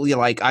deal,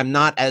 like, I'm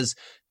not as,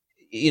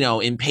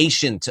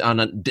 impatient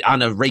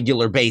on a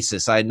regular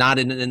basis. I'm not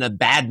in a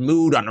bad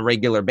mood on a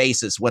regular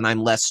basis when I'm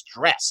less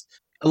stressed.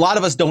 A lot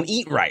of us don't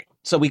eat right.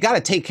 So we got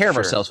to take care of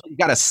ourselves. You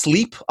got to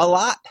sleep a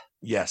lot.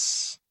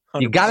 Yes.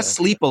 100%. You got to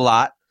sleep a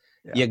lot.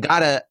 Yeah. You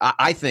gotta,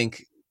 I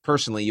think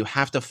personally, you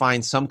have to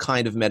find some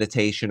kind of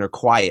meditation or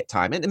quiet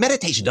time. And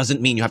meditation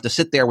doesn't mean you have to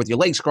sit there with your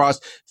legs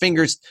crossed,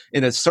 fingers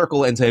in a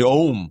circle and say,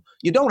 Om.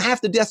 You don't have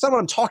to. That's not what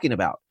I'm talking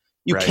about.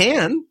 You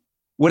can,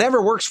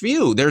 whatever works for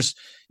you.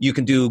 You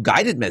can do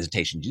guided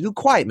meditations. You do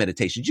quiet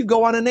meditations. You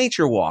go on a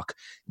nature walk.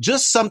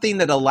 Just something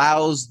that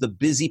allows the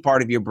busy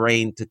part of your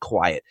brain to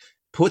quiet.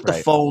 Put the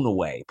phone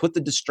away. Put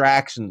the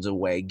distractions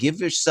away.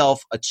 Give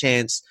yourself a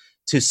chance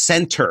to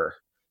center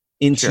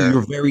into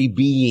your very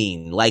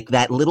being, like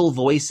that little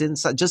voice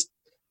inside. Just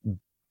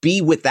be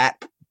with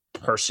that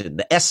person,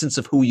 the essence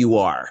of who you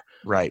are.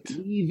 Right.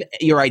 Leave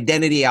your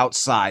identity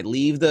outside.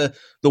 Leave the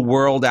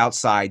world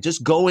outside.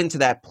 Just go into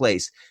that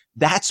place.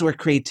 That's where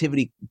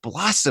creativity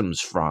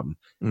blossoms from.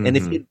 Mm-hmm. And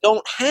if you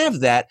don't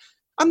have that,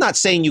 I'm not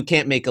saying you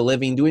can't make a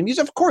living doing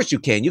music. Of course you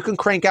can. You can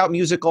crank out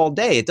music all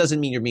day. It doesn't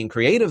mean you're being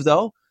creative,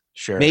 though.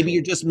 Sure. Maybe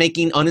you're just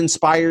making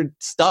uninspired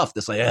stuff.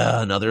 That's like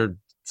another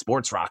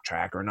sports rock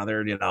track or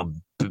another,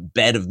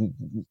 bed of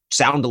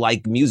sound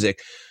alike music,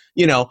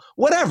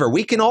 whatever.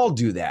 We can all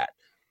do that.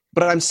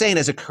 But I'm saying,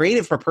 as a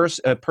creative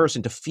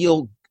person, to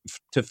feel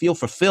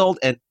fulfilled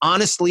and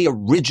honestly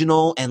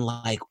original and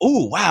like,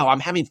 oh wow,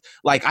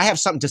 I have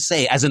something to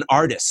say as an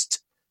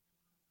artist.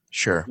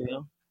 Sure.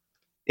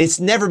 It's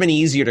never been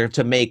easier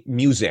to make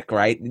music,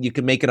 right? You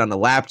can make it on the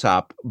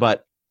laptop,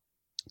 but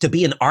to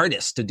be an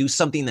artist, to do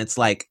something that's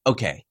like,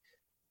 okay,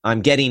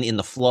 I'm getting in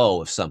the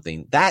flow of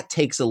something, that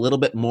takes a little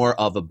bit more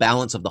of a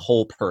balance of the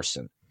whole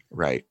person.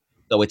 Right.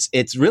 So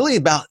it's really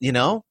about,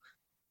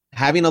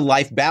 having a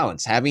life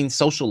balance, having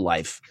social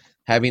life,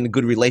 having a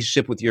good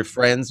relationship with your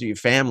friends or your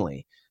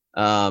family,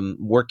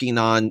 working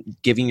on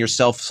giving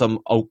yourself some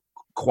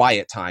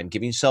quiet time,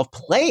 giving yourself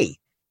play,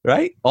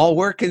 right? All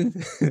work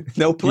and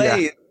no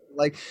play. Yeah.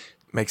 Like,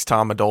 makes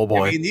Tom a dull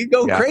boy. I mean, you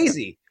go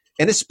crazy.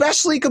 And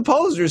especially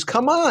composers,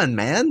 come on,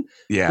 man.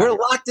 Yeah. We're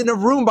locked in a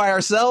room by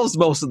ourselves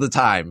most of the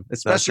time,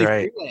 especially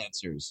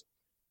freelancers.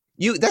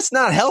 That's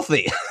not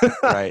healthy.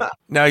 Right.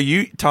 Now,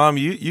 Tom,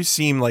 you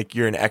seem like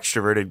you're an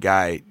extroverted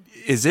guy.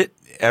 Is it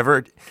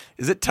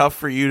tough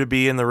for you to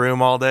be in the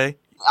room all day?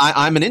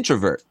 I'm an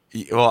introvert.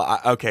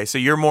 Okay, so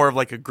you're more of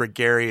like a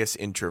gregarious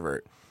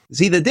introvert.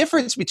 See, the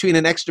difference between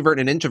an extrovert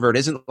and an introvert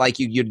isn't like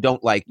you're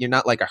not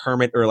like a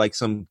hermit or like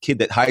some kid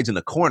that hides in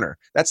the corner.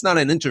 That's not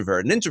an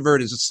introvert. An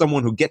introvert is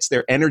someone who gets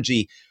their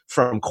energy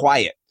from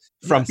quiet,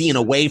 from being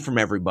away from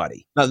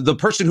everybody. Now, the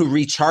person who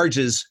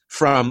recharges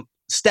from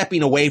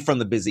stepping away from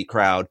the busy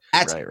crowd,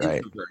 that's an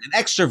introvert. An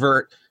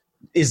extrovert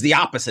is the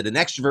opposite. An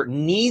extrovert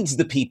needs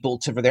the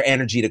people for their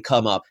energy to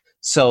come up.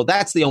 So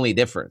that's the only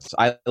difference.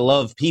 I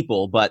love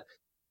people, but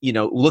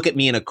look at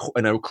me in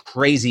a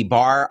crazy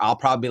bar. I'll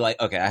probably be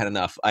like, okay, I had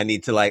enough. I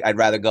need to I'd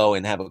rather go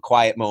and have a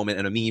quiet moment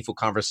and a meaningful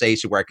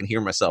conversation where I can hear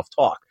myself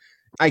talk.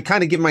 I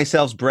kind of give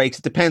myself breaks.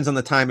 It depends on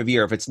the time of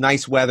year. If it's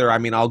nice weather, I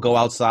mean, I'll go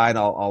outside.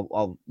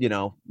 I'll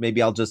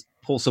maybe I'll just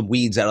pull some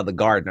weeds out of the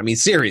garden. I mean,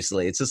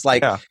 seriously, it's just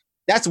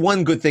that's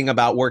one good thing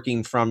about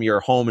working from your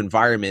home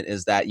environment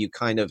is that you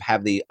kind of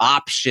have the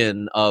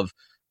option of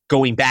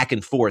going back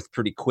and forth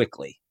pretty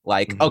quickly.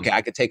 Okay,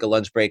 I could take a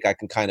lunch break. I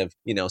can kind of,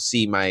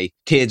 see my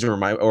kids or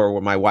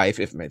my wife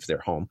if they're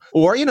home.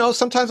 Or,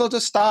 sometimes I'll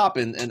just stop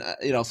and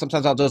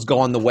sometimes I'll just go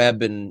on the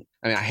web. And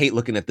I mean, I hate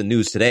looking at the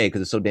news today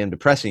because it's so damn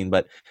depressing.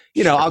 But,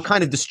 I'll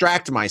kind of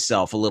distract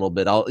myself a little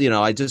bit.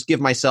 I just give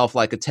myself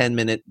like a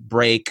 10-minute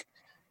break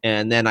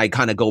and then I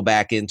kind of go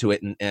back into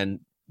it. And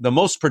the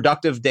most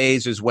productive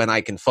days is when I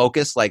can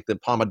focus, like the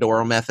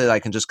Pomodoro method. I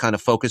can just kind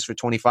of focus for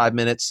 25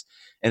 minutes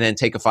and then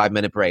take a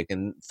 5-minute break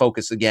and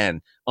focus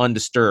again,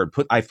 undisturbed.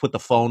 I've put the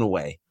phone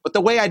away. But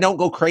the way I don't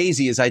go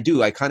crazy is I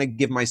kind of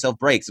give myself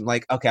breaks. I'm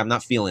like, okay, I'm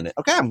not feeling it.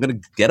 Okay, I'm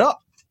going to get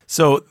up.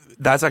 So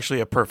that's actually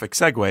a perfect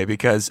segue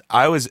because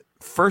I was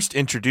first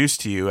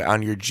introduced to you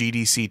on your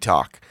GDC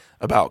talk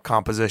about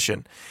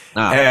composition.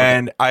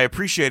 And I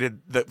appreciated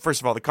that,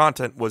 first of all, the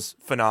content was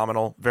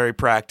phenomenal, very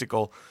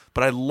practical.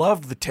 But I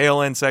loved the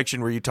tail end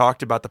section where you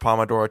talked about the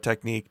Pomodoro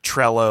technique,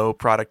 Trello,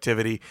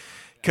 productivity,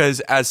 because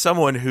as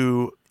someone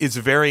who is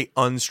very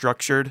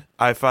unstructured,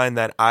 I find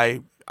that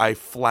I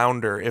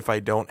flounder if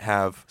I don't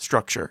have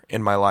structure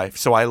in my life.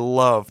 So I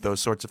love those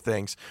sorts of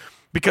things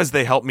because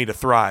they help me to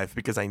thrive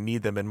because I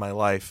need them in my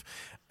life.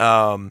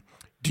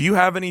 Do you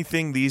have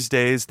anything these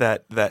days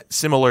that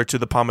similar to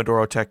the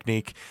Pomodoro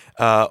technique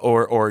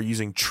or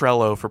using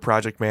Trello for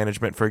project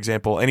management, for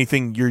example,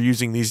 anything you're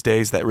using these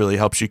days that really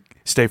helps you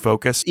stay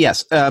focused?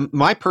 Yes.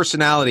 My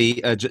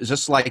personality,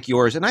 just like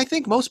yours, and I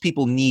think most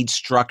people need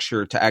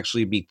structure to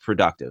actually be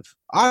productive.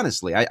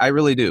 Honestly, I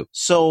really do.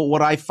 So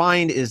what I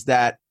find is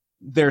that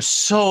there's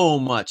so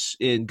much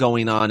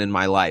going on in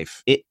my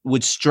life. It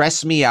would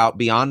stress me out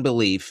beyond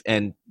belief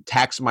and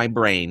tax my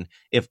brain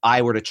if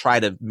I were to try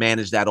to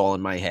manage that all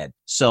in my head.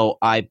 So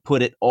I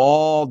put it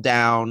all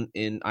down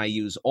and I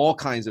use all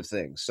kinds of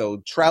things. So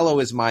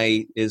Trello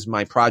is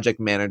my project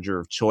manager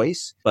of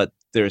choice, but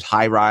there's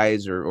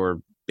Highrise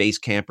or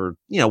Basecamp or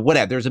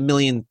whatever. There's a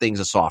million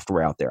things of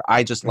software out there.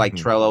 I just like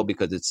Trello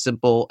because it's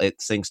simple. It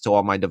syncs to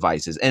all my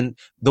devices. And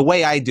the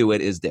way I do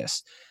it is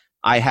this.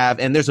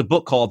 And there's a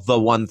book called The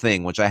One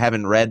Thing, which I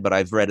haven't read, but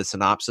I've read a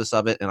synopsis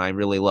of it, and I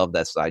really love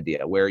this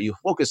idea where you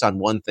focus on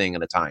one thing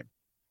at a time.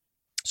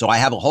 So I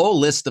have a whole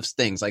list of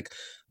things like,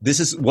 this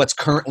is what's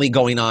currently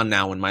going on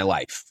now in my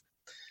life.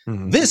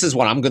 This is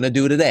what I'm going to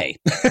do today.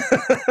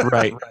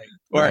 Right.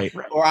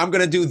 Or I'm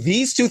going to do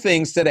these two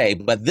things today,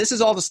 but this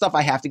is all the stuff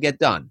I have to get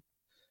done.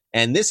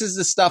 And this is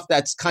the stuff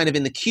that's kind of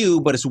in the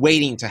queue, but it's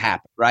waiting to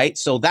happen, right?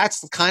 So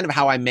that's kind of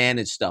how I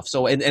manage stuff.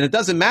 So, and it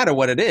doesn't matter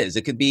what it is.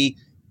 It could be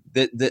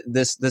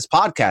this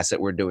podcast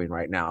that we're doing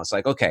right now. It's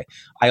like, okay,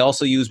 I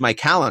also use my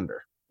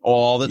calendar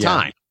all the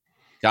time.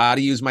 Got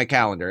to use my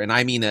calendar. And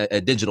I mean a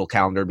digital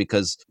calendar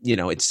because,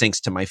 it syncs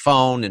to my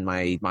phone and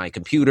my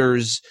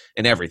computers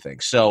and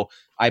everything. So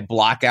I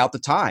block out the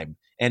time.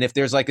 And if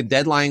there's like a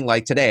deadline,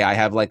 like today, I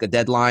have like a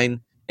deadline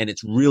and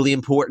it's really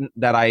important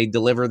that I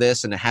deliver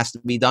this and it has to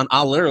be done,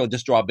 I'll literally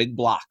just draw a big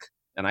block.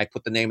 And I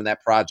put the name of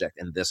that project,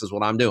 and this is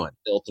what I'm doing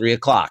till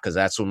 3:00 because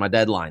that's when my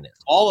deadline is.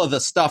 All of the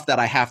stuff that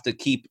I have to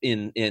keep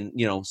in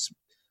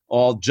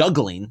all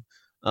juggling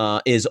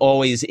is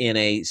always in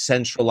a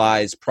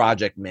centralized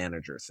project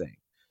manager thing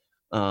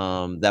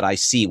that I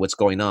see what's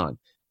going on.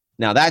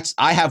 Now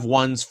I have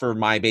ones for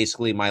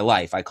basically my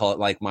life. I call it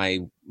like my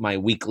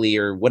weekly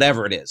or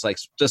whatever it is, like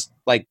just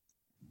like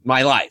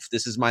my life.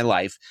 This is my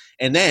life.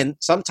 And then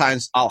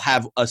sometimes I'll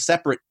have a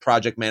separate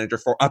project manager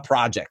for a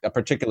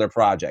particular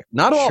project.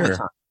 Not all the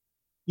time.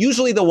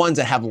 Usually the ones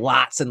that have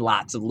lots and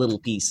lots of little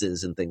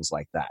pieces and things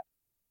like that.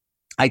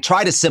 I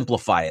try to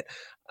simplify it.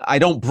 I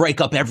don't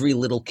break up every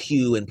little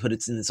queue and put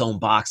it in its own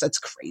box. That's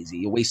crazy.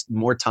 You waste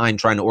more time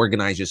trying to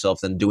organize yourself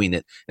than doing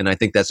it. And I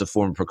think that's a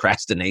form of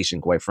procrastination,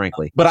 quite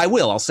frankly. But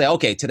I'll say,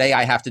 okay, today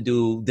I have to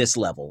do this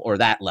level or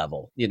that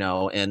level,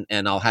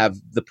 and I'll have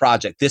the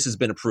project. This has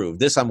been approved.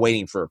 This I'm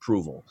waiting for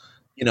approval.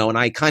 And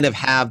I kind of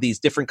have these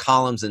different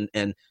columns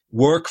and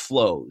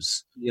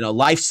workflows,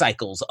 life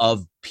cycles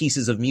of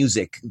pieces of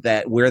music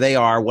that where they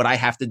are, what I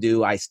have to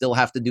do. I still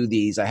have to do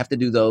these. I have to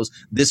do those.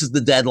 This is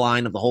the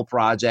deadline of the whole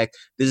project.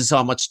 This is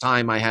how much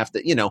time I have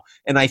to,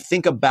 and I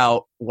think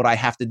about what I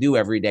have to do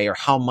every day or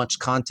how much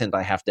content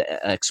I have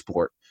to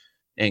export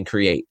and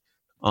create.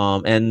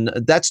 And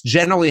that's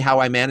generally how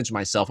I manage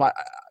myself.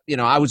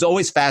 I was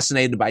always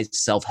fascinated by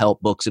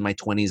self-help books in my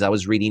 20s. I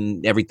was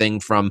reading everything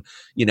from,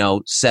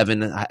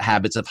 7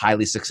 Habits of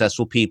Highly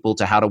Successful People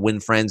to How to Win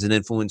Friends and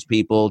Influence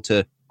People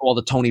to all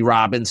the Tony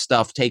Robbins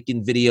stuff,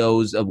 taking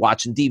videos,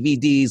 watching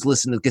DVDs,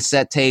 listening to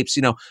cassette tapes.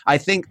 I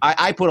think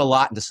I put a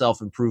lot into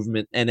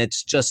self-improvement, and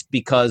it's just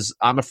because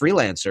I'm a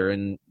freelancer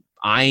and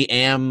I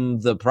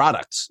am the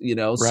product,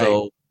 Right.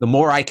 So the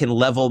more I can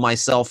level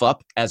myself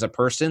up as a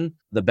person,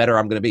 the better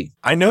I'm going to be.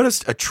 I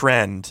noticed a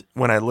trend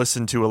when I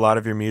listened to a lot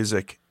of your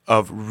music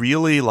of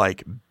really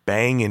like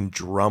banging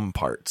drum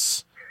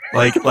parts.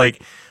 Like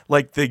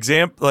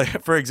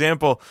for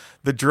example,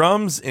 the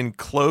drums in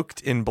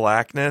Cloaked in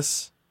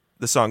Blackness,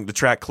 the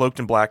track Cloaked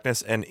in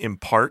Blackness and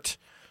Impart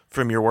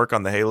from your work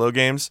on the Halo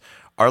games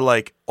are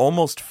like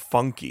almost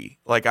funky.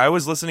 Like I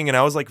was listening and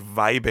I was like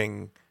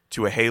vibing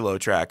to a Halo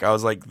track. I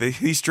was like,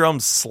 these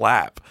drums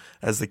slap,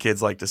 as the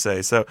kids like to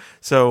say. So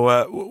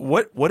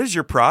what is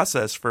your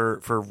process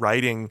for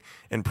writing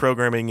and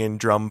programming in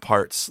drum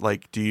parts?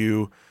 Like, do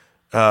you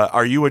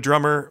are you a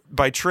drummer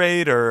by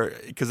trade, or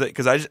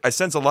because I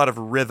sense a lot of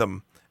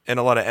rhythm and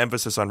a lot of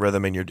emphasis on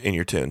rhythm in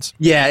your tunes?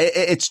 Yeah,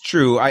 it's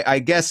true. I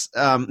guess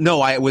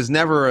no, I was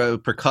never a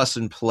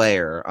percussion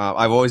player.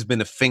 I've always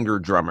been a finger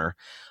drummer,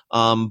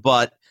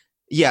 but.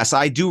 Yes,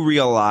 I do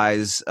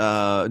realize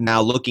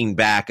now looking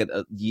back at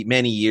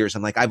many years,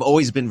 I'm like, I've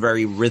always been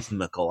very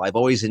rhythmical. I've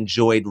always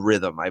enjoyed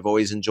rhythm. I've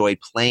always enjoyed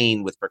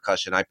playing with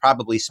percussion. I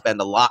probably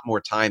spend a lot more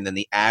time than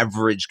the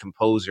average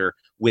composer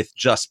with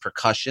just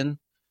percussion,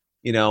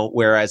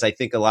 whereas I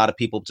think a lot of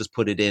people just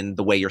put it in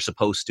the way you're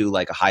supposed to,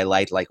 like a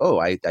highlight, like, oh,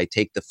 I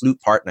take the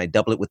flute part and I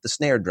double it with the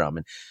snare drum.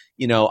 And,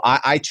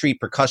 I treat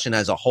percussion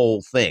as a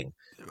whole thing.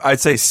 I'd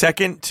say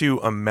second to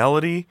a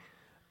melody,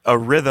 a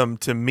rhythm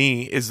to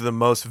me is the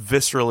most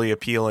viscerally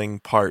appealing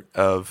part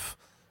of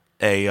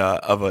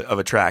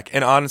a track.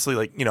 And honestly,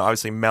 like,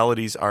 obviously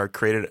melodies are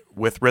created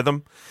with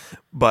rhythm,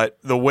 but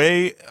the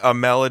way a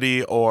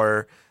melody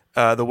or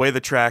the way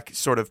the track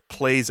sort of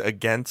plays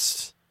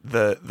against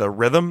the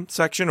rhythm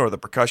section or the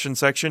percussion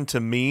section, to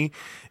me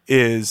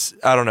is,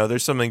 I don't know,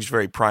 there's something just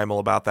very primal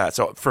about that.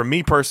 So for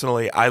me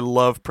personally, I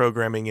love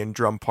programming in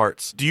drum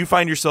parts. Do you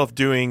find yourself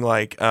doing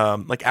like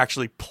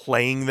actually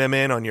playing them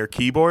in on your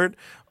keyboard?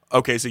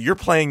 Okay, so you're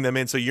playing them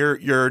in, so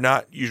you're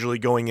not usually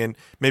going in.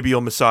 Maybe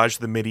you'll massage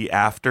the MIDI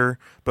after,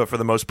 but for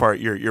the most part,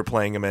 you're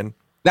playing them in.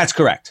 That's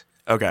correct.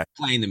 Okay,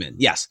 playing them in.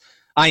 Yes,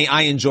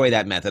 I enjoy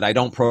that method. I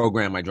don't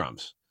program my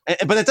drums,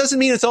 but it doesn't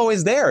mean it's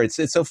always there. It's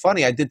so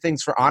funny. I did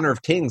things for Honor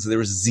of Kings. There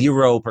was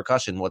zero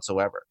percussion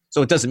whatsoever.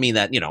 So it doesn't mean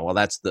that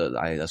that's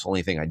the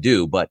only thing I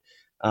do. But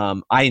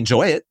I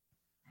enjoy it.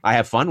 I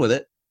have fun with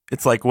it.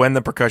 It's like when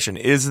the percussion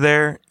is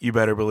there, you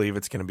better believe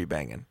it's going to be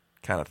banging,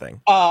 kind of thing.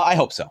 I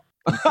hope so.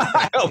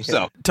 I hope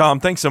so.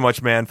 Tom, thanks so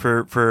much, man,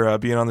 for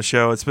being on the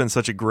show. It's been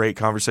such a great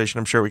conversation.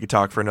 I'm sure we could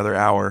talk for another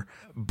hour,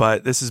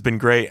 but this has been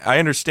great. I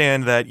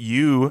understand that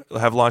you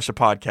have launched a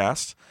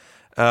podcast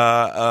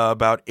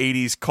about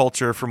 80s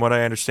culture, from what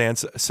I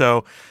understand.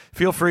 So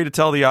feel free to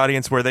tell the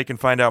audience where they can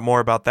find out more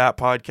about that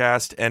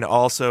podcast and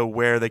also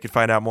where they can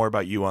find out more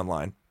about you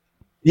online.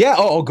 Yeah.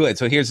 Oh, good.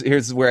 So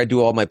here's where I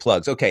do all my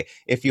plugs. Okay.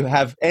 If you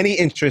have any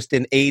interest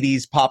in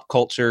 80s pop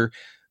culture,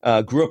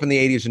 grew up in the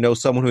 80s or know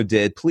someone who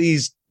did,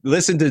 please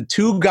listen to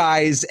Two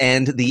Guys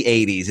and the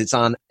 80s. It's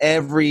on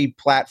every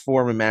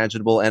platform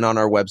imaginable and on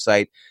our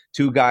website,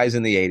 Two Guys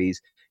in the 80s.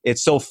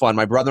 It's so fun.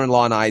 My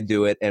brother-in-law and I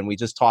do it, and we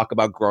just talk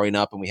about growing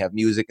up, and we have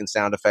music and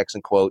sound effects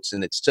and quotes,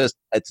 and it's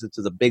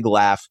a big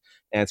laugh,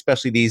 and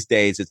especially these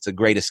days, it's a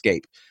great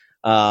escape.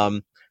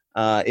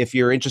 If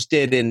you're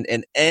interested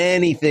in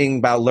anything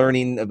about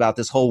learning about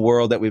this whole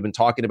world that we've been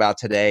talking about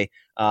today,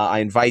 I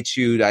invite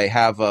you. I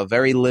have a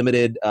very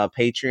limited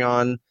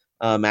Patreon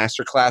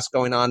masterclass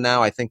going on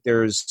now. I think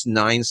there's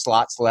 9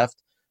 slots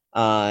left.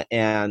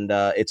 And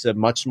it's a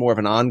much more of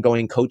an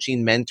ongoing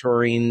coaching,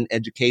 mentoring,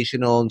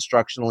 educational,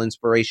 instructional,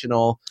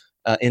 inspirational,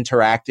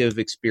 interactive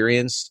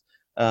experience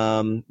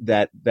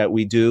that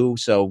we do.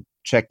 So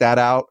check that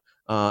out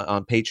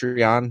on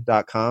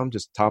patreon.com,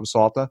 just Tom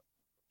Salta.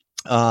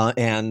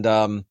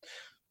 And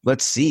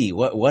let's see,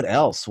 what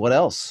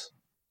else,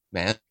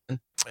 man?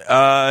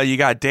 You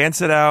got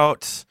Dance It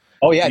Out.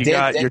 Oh yeah, you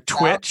got your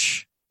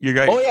Twitch. You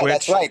got your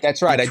Twitch.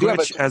 That's right.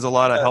 Twitch has a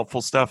lot of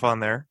helpful stuff on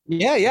there.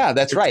 Yeah,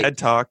 that's right.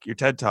 Your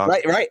TED Talk.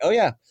 Right. Oh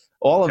yeah.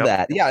 All of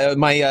that. Yeah,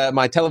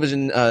 my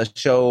television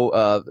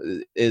show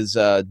is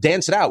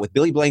Dance It Out with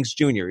Billy Blanks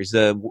Jr. He's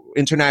the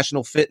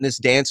international fitness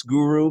dance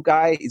guru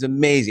guy. He's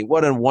amazing.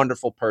 What a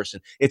wonderful person.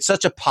 It's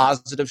such a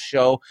positive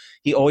show.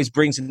 He always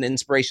brings an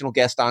inspirational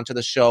guest onto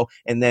the show.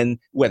 And then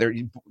whether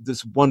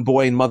this one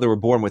boy and mother were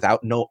born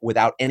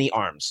without any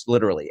arms,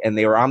 literally. And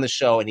they were on the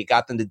show and he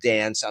got them to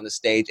dance on the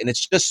stage. And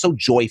it's just so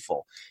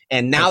joyful.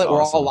 And now that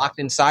we're all locked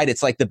inside,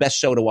 it's like the best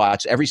show to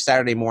watch every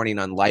Saturday morning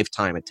on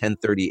Lifetime at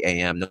 10:30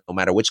 a.m., no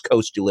matter which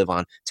coast you live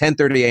on,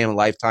 10:30 a.m.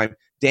 Lifetime.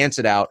 Dance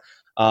It Out.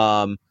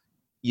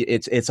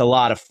 It's a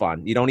lot of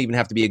fun. You don't even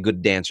have to be a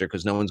good dancer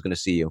because no one's going to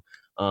see you.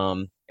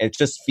 It's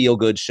just feel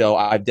good show.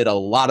 I did a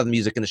lot of the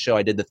music in the show.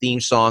 I did the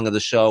theme song of the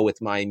show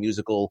with my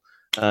musical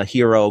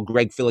hero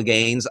Greg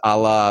Philligaines, a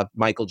la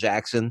Michael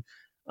Jackson.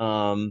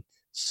 So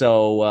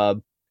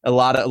a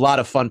lot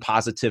of fun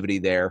positivity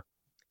there.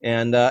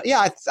 And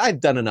I've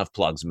done enough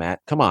plugs,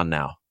 Matt. Come on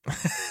now.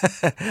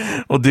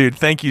 Well, dude,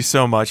 thank you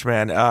so much,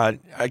 man.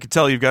 I could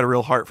tell you've got a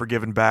real heart for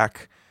giving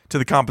back to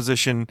the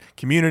composition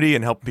community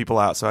and helping people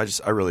out. So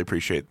I really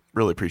appreciate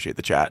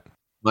the chat.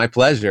 My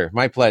pleasure.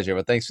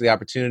 Well, thanks for the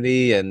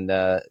opportunity, and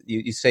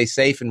you stay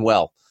safe and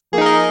well.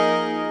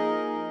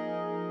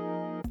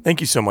 Thank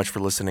you so much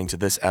for listening to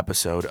this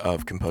episode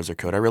of Composer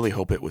Code. I really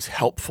hope it was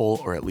helpful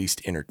or at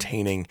least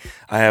entertaining.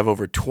 I have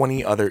over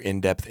 20 other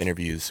in-depth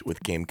interviews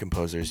with game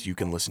composers you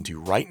can listen to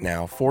right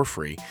now for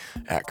free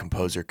at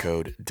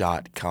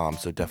composercode.com,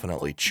 so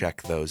definitely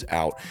check those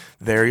out.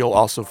 There you'll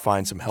also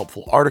find some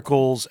helpful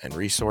articles and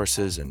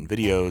resources and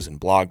videos and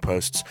blog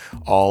posts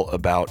all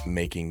about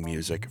making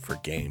music for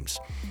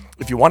games.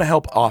 If you want to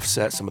help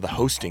offset some of the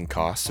hosting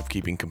costs of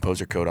keeping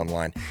Composer Code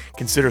online,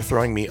 consider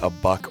throwing me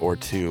 $1 or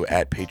 $2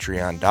 at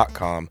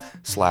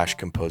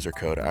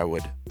patreon.com/composercode. I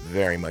would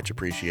very much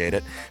appreciate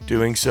it.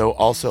 Doing so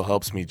also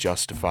helps me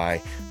justify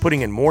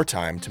putting in more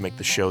time to make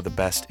the show the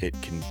best it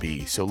can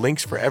be. So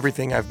links for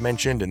everything I've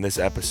mentioned in this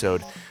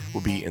episode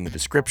will be in the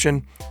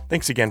description.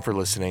 Thanks again for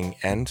listening,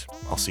 and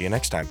I'll see you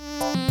next time.